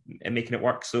around him and making it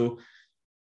work. So,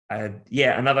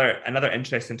 another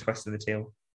interesting twist in the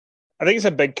tale. I think it's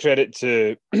a big credit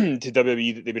to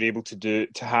WWE that they were able to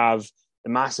have the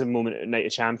massive moment at Night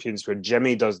of Champions where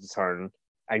Jimmy does the turn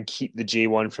and keep the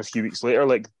J1 for a few weeks later.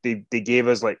 Like they gave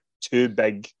us like 2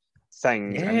 big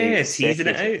things. Yeah, teasing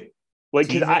it out. Like,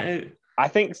 I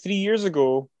think 3 years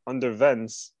ago under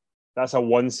Vince, that's a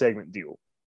 1-segment deal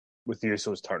with the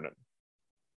Usos turning.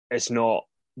 It's not,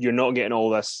 you're not getting all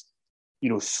this,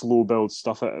 slow build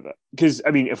stuff out of it. Because,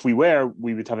 I mean, if we were,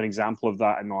 we would have an example of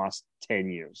that in the last 10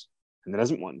 years. And there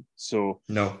isn't one. So,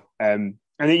 no. And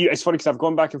then it's funny because I've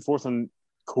gone back and forth on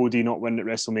Cody not winning at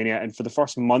WrestleMania. And for the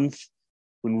first month,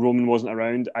 when Roman wasn't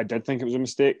around, I did think it was a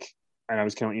mistake. And I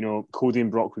was kind of, Cody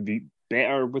and Brock would be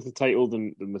better with the title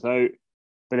than without.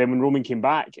 But then when Roman came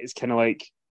back, it's kind of like,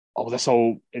 oh, this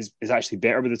all is actually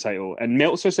better with the title. And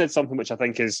Meltzer said something which I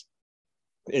think is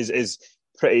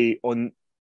pretty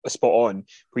spot on,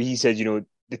 where he said,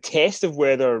 the test of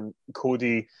whether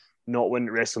Cody not winning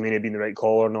at WrestleMania being the right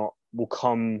call or not will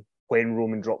come when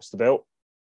Roman drops the belt.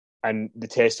 And the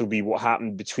test will be what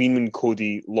happened between when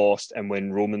Cody lost and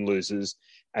when Roman loses.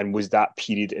 And was that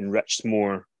period enriched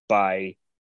more by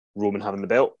Roman having the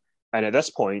belt? And at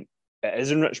this point, it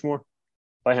is enriched more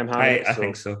by him having it. I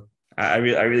think so. I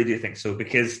really do think so,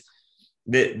 because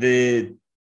the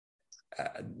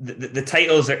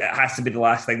titles it has to be the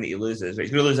last thing that he loses. Right?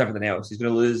 He's going to lose everything else. He's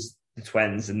going to lose the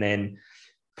twins, and then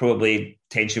probably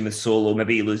tension with Solo.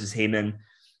 Maybe he loses Heyman,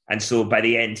 and so by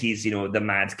the end he's the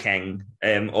Mad King.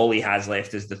 All he has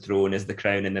left is the throne, is the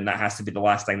crown, and then that has to be the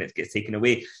last thing that gets taken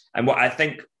away. And what I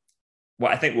think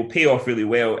will pay off really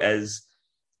well is,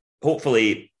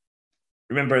 hopefully,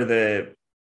 remember the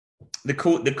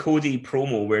Cody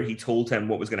promo where he told him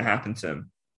what was going to happen to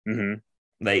him. Mm-hmm.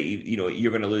 Like,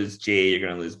 you're going to lose Jay, you're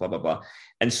going to lose blah, blah, blah.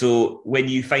 And so when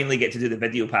you finally get to do the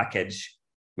video package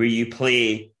where you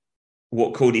play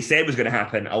what Cody said was going to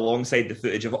happen alongside the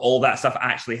footage of all that stuff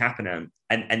actually happening,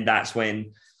 and that's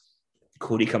when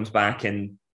Cody comes back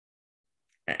and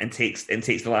takes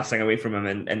the last thing away from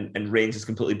him, and Reigns is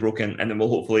completely broken, and then we'll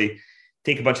hopefully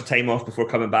take a bunch of time off before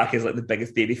coming back as like the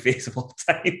biggest babyface of all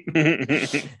time.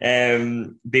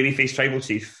 Babyface tribal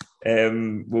chief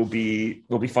will be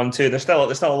fun too. There's still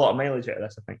a lot of mileage out of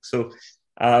this, I think. So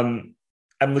I'm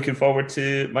looking forward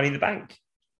to Money in the Bank.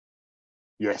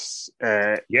 Yes.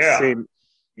 Yeah. Same.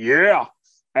 Yeah.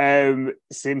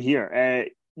 Same here.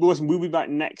 Listen, we'll be back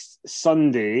next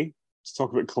Sunday to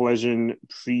talk about Collision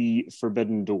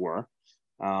pre-Forbidden Door.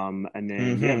 And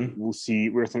then we'll see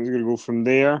where things are going to go from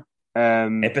there.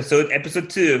 Episode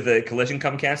 2 of the Collision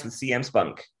Comcast with CM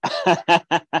Spunk.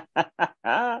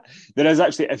 There is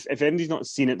actually, if anybody's not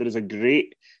seen it, there is a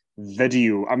great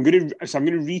video. I'm gonna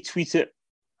retweet it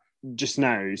just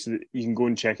now so that you can go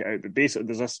and check it out. But basically,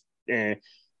 there's this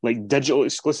like digital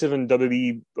exclusive on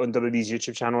WWE's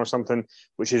YouTube channel or something,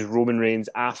 which is Roman Reigns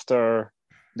after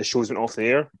the shows went off the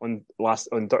air on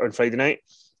Friday night.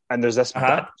 And there's this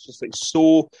bit, it's just like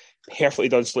so perfectly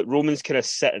done. So like Roman's kind of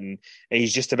sitting and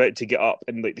he's just about to get up,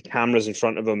 and like the camera's in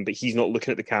front of him, but he's not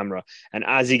looking at the camera. And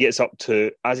as he gets up,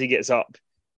 the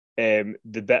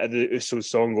bit of the Usos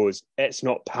song goes, "It's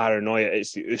not paranoia,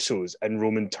 it's the Usos," and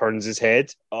Roman turns his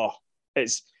head. Oh,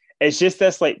 it's just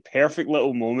this like perfect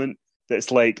little moment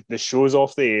that's like the show's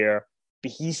off the air,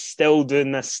 but he's still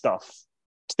doing this stuff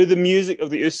to the music of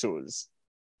the Usos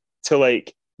to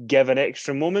like give an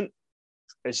extra moment.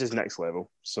 It's just next level,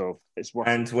 so it's worth.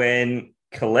 And when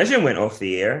Collision went off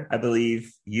the air, I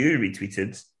believe you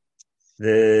retweeted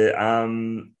the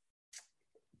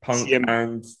Punk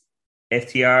and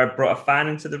FTR brought a fan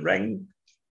into the ring.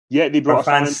 Yeah, they brought a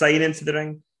fan sign into the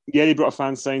ring. Yeah, they brought a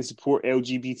fan sign, support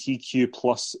LGBTQ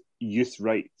plus youth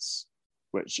rights.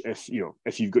 Which, if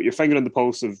you've got your finger on the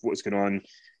pulse of what's going on,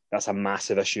 that's a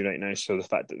massive issue right now. So the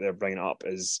fact that they're bringing it up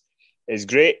is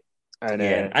great.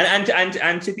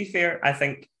 And to be fair, I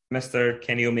think Mr.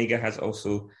 Kenny Omega has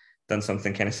also done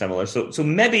something kind of similar. So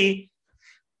maybe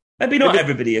not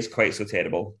everybody is quite so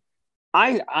terrible.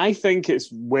 I think it's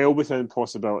well within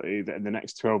possibility that in the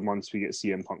next 12 months we get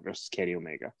CM Punk versus Kenny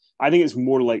Omega. I think it's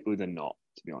more likely than not,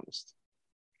 to be honest.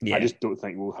 Yeah. I just don't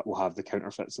think we'll have the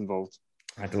counterfeits involved.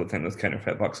 I don't think those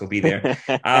counterfeit bucks will be there.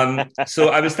 So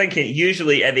I was thinking,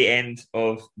 usually at the end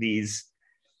of these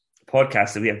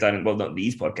podcasts that we have done, well, not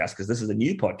these podcasts because this is a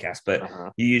new podcast, but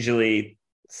you usually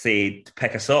say to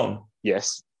pick a song.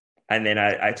 Yes. And then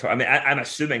I'm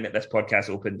assuming that this podcast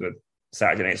opened with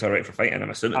Saturday Night's All Right for Fighting. I'm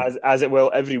assuming as it will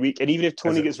every week, and even if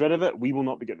Tony gets rid of it, we will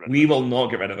not be getting rid of it. We will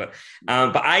not get rid of it.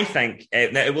 But I think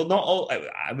now it will not.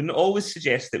 I would always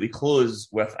suggest that we close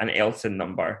with an Elton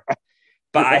number.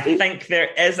 But I think there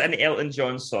is an Elton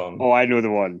John song. Oh, I know the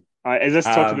one. Is this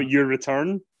talking about your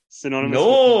return? Synonymous?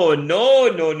 No.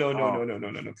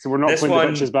 So we're not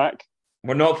playing the bitches back?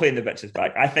 We're not playing the bitches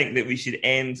back. I think that we should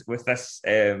end with this,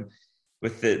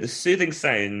 with the soothing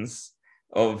sounds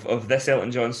of this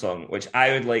Elton John song, which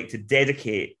I would like to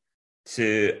dedicate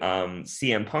to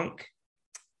CM Punk,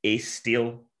 Ace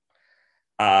Steel,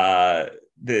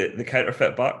 the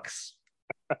Counterfeit Bucks,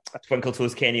 Twinkle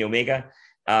Toes Kenny Omega.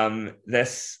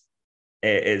 This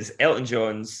is Elton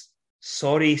John's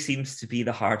 "Sorry Seems to Be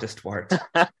the Hardest Word."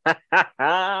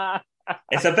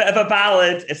 It's a bit of a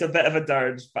ballad, it's a bit of a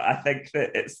dirge, but I think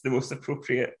that it's the most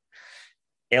appropriate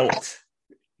Elt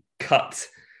cut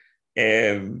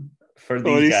for these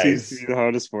Sorry guys. Seems to be the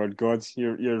hardest word. God,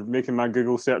 you're making my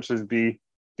Google searches be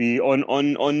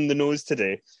on the nose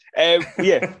today.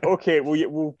 Yeah, okay.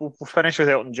 We'll finish with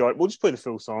Elton John. We'll just play the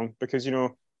full song because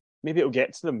maybe it'll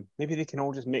get to them. Maybe they can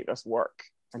all just make this work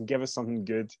and give us something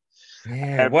good.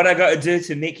 Yeah. What I got to do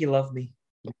to make you love me?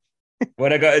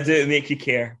 What I got to do to make you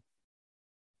care?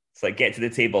 It's like get to the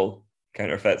table,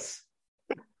 counterfeits.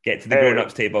 Get to the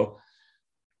grown-ups table.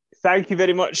 Thank you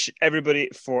very much, everybody,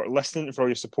 for listening, for all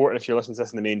your support. And if you're listening to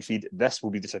this in the main feed, this will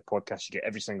be the podcast you get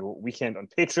every single weekend on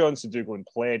Patreon. So do go and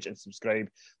pledge and subscribe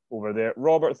over there.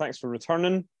 Robert, thanks for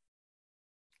returning.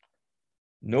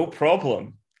 No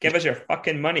problem. Give us your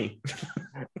fucking money.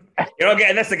 You're not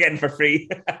getting this again for free.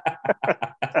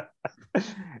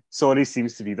 Sorry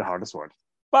seems to be the hardest word.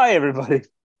 Bye, everybody.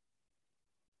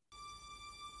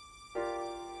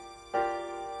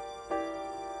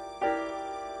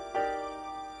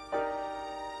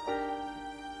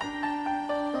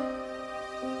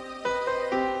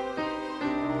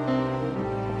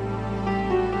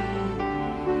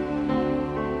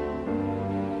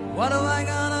 What am I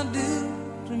gonna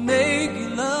do to make you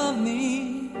love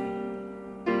me?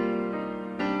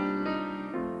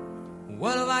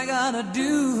 What have I gotta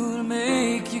do to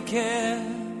make you care?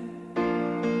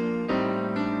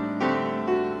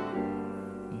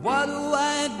 What do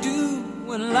I do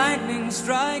when lightning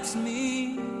strikes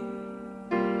me?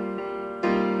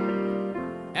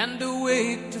 And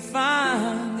awake to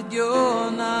find that you're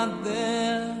not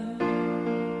there.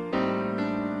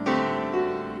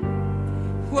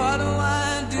 What do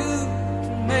I do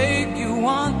to make you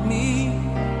want me?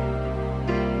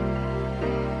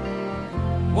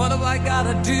 What have I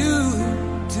gotta do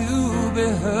to be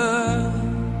heard?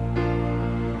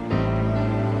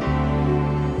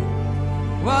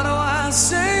 What do I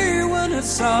say when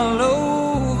it's all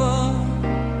over?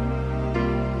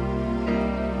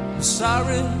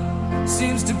 Sorry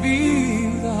seems to be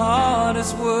the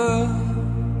hardest word.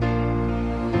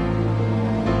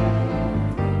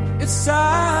 It's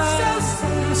sad,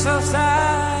 so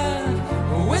sad.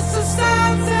 It's a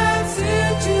sad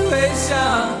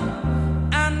situation,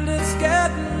 and it's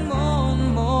getting more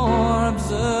and more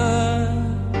absurd.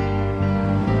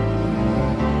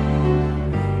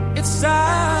 It's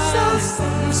sad,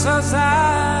 so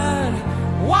sad.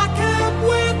 Why can't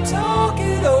we talk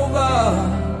it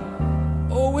over?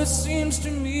 Oh, it seems to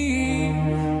me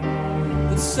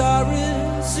that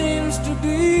sorry seems to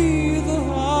be the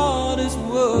hardest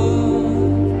word.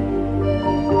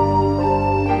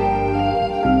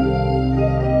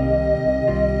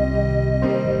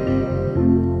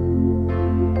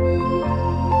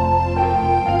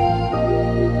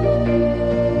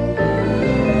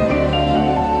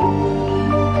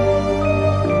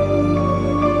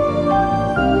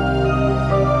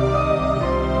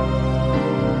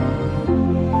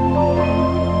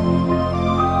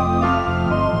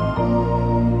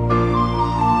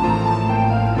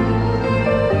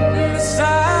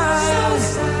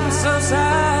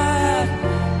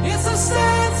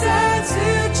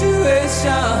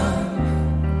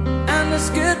 And it's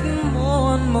getting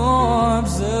more and more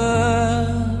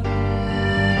absurd.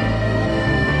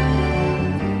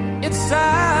 It's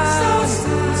sad,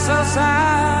 so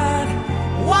sad.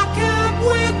 Why can't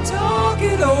we talk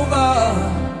it over?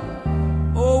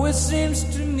 Oh, it seems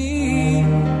to me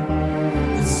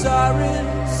that sorry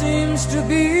seems to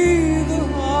be the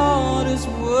hardest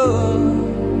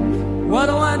word. What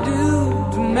do I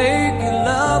do to make you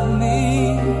love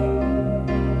me?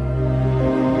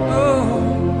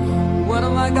 What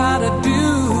have I gotta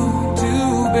do to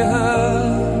be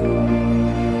heard?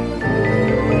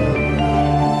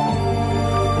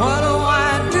 What do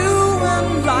I do when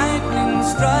lightning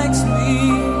strikes me?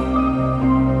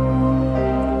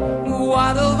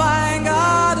 What have I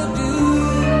gotta do?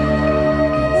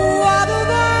 What have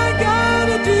I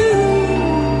gotta do?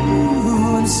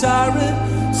 And sorry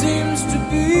seems to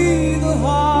be the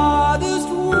hardest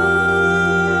word.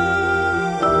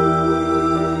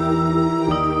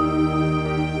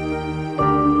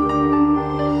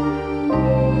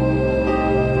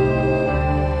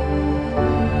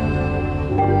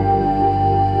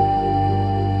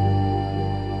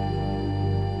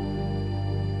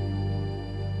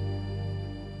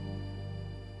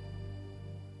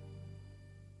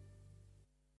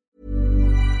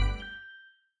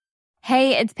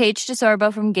 Hey, it's Paige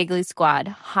DeSorbo from Giggly Squad.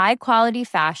 High quality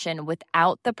fashion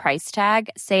without the price tag.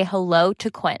 Say hello to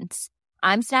Quince.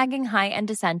 I'm snagging high-end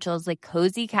essentials like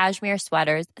cozy cashmere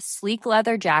sweaters, sleek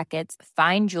leather jackets,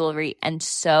 fine jewelry, and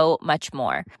so much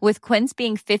more. With Quince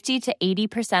being 50 to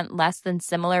 80% less than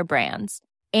similar brands.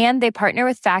 And they partner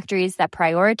with factories that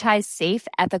prioritize safe,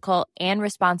 ethical, and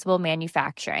responsible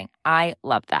manufacturing. I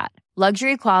love that.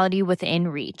 Luxury quality within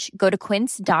reach. Go to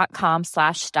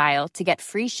quince.com/style to get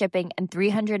free shipping and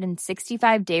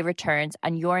 365-day returns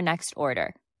on your next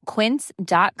order.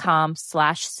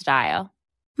 Quince.com/style.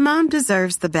 Mom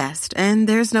deserves the best, and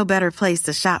there's no better place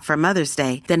to shop for Mother's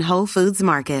Day than Whole Foods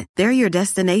Market. They're your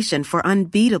destination for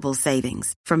unbeatable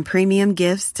savings, from premium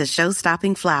gifts to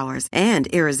show-stopping flowers and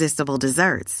irresistible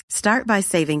desserts. Start by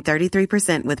saving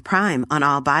 33% with Prime on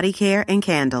all body care and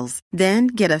candles. Then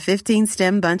get a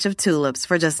 15-stem bunch of tulips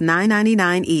for just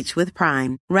 $9.99 each with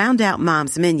Prime. Round out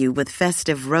Mom's menu with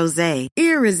festive rosé,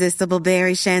 irresistible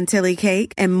berry chantilly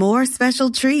cake, and more special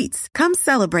treats. Come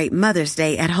celebrate Mother's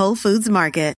Day at Whole Foods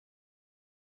Market.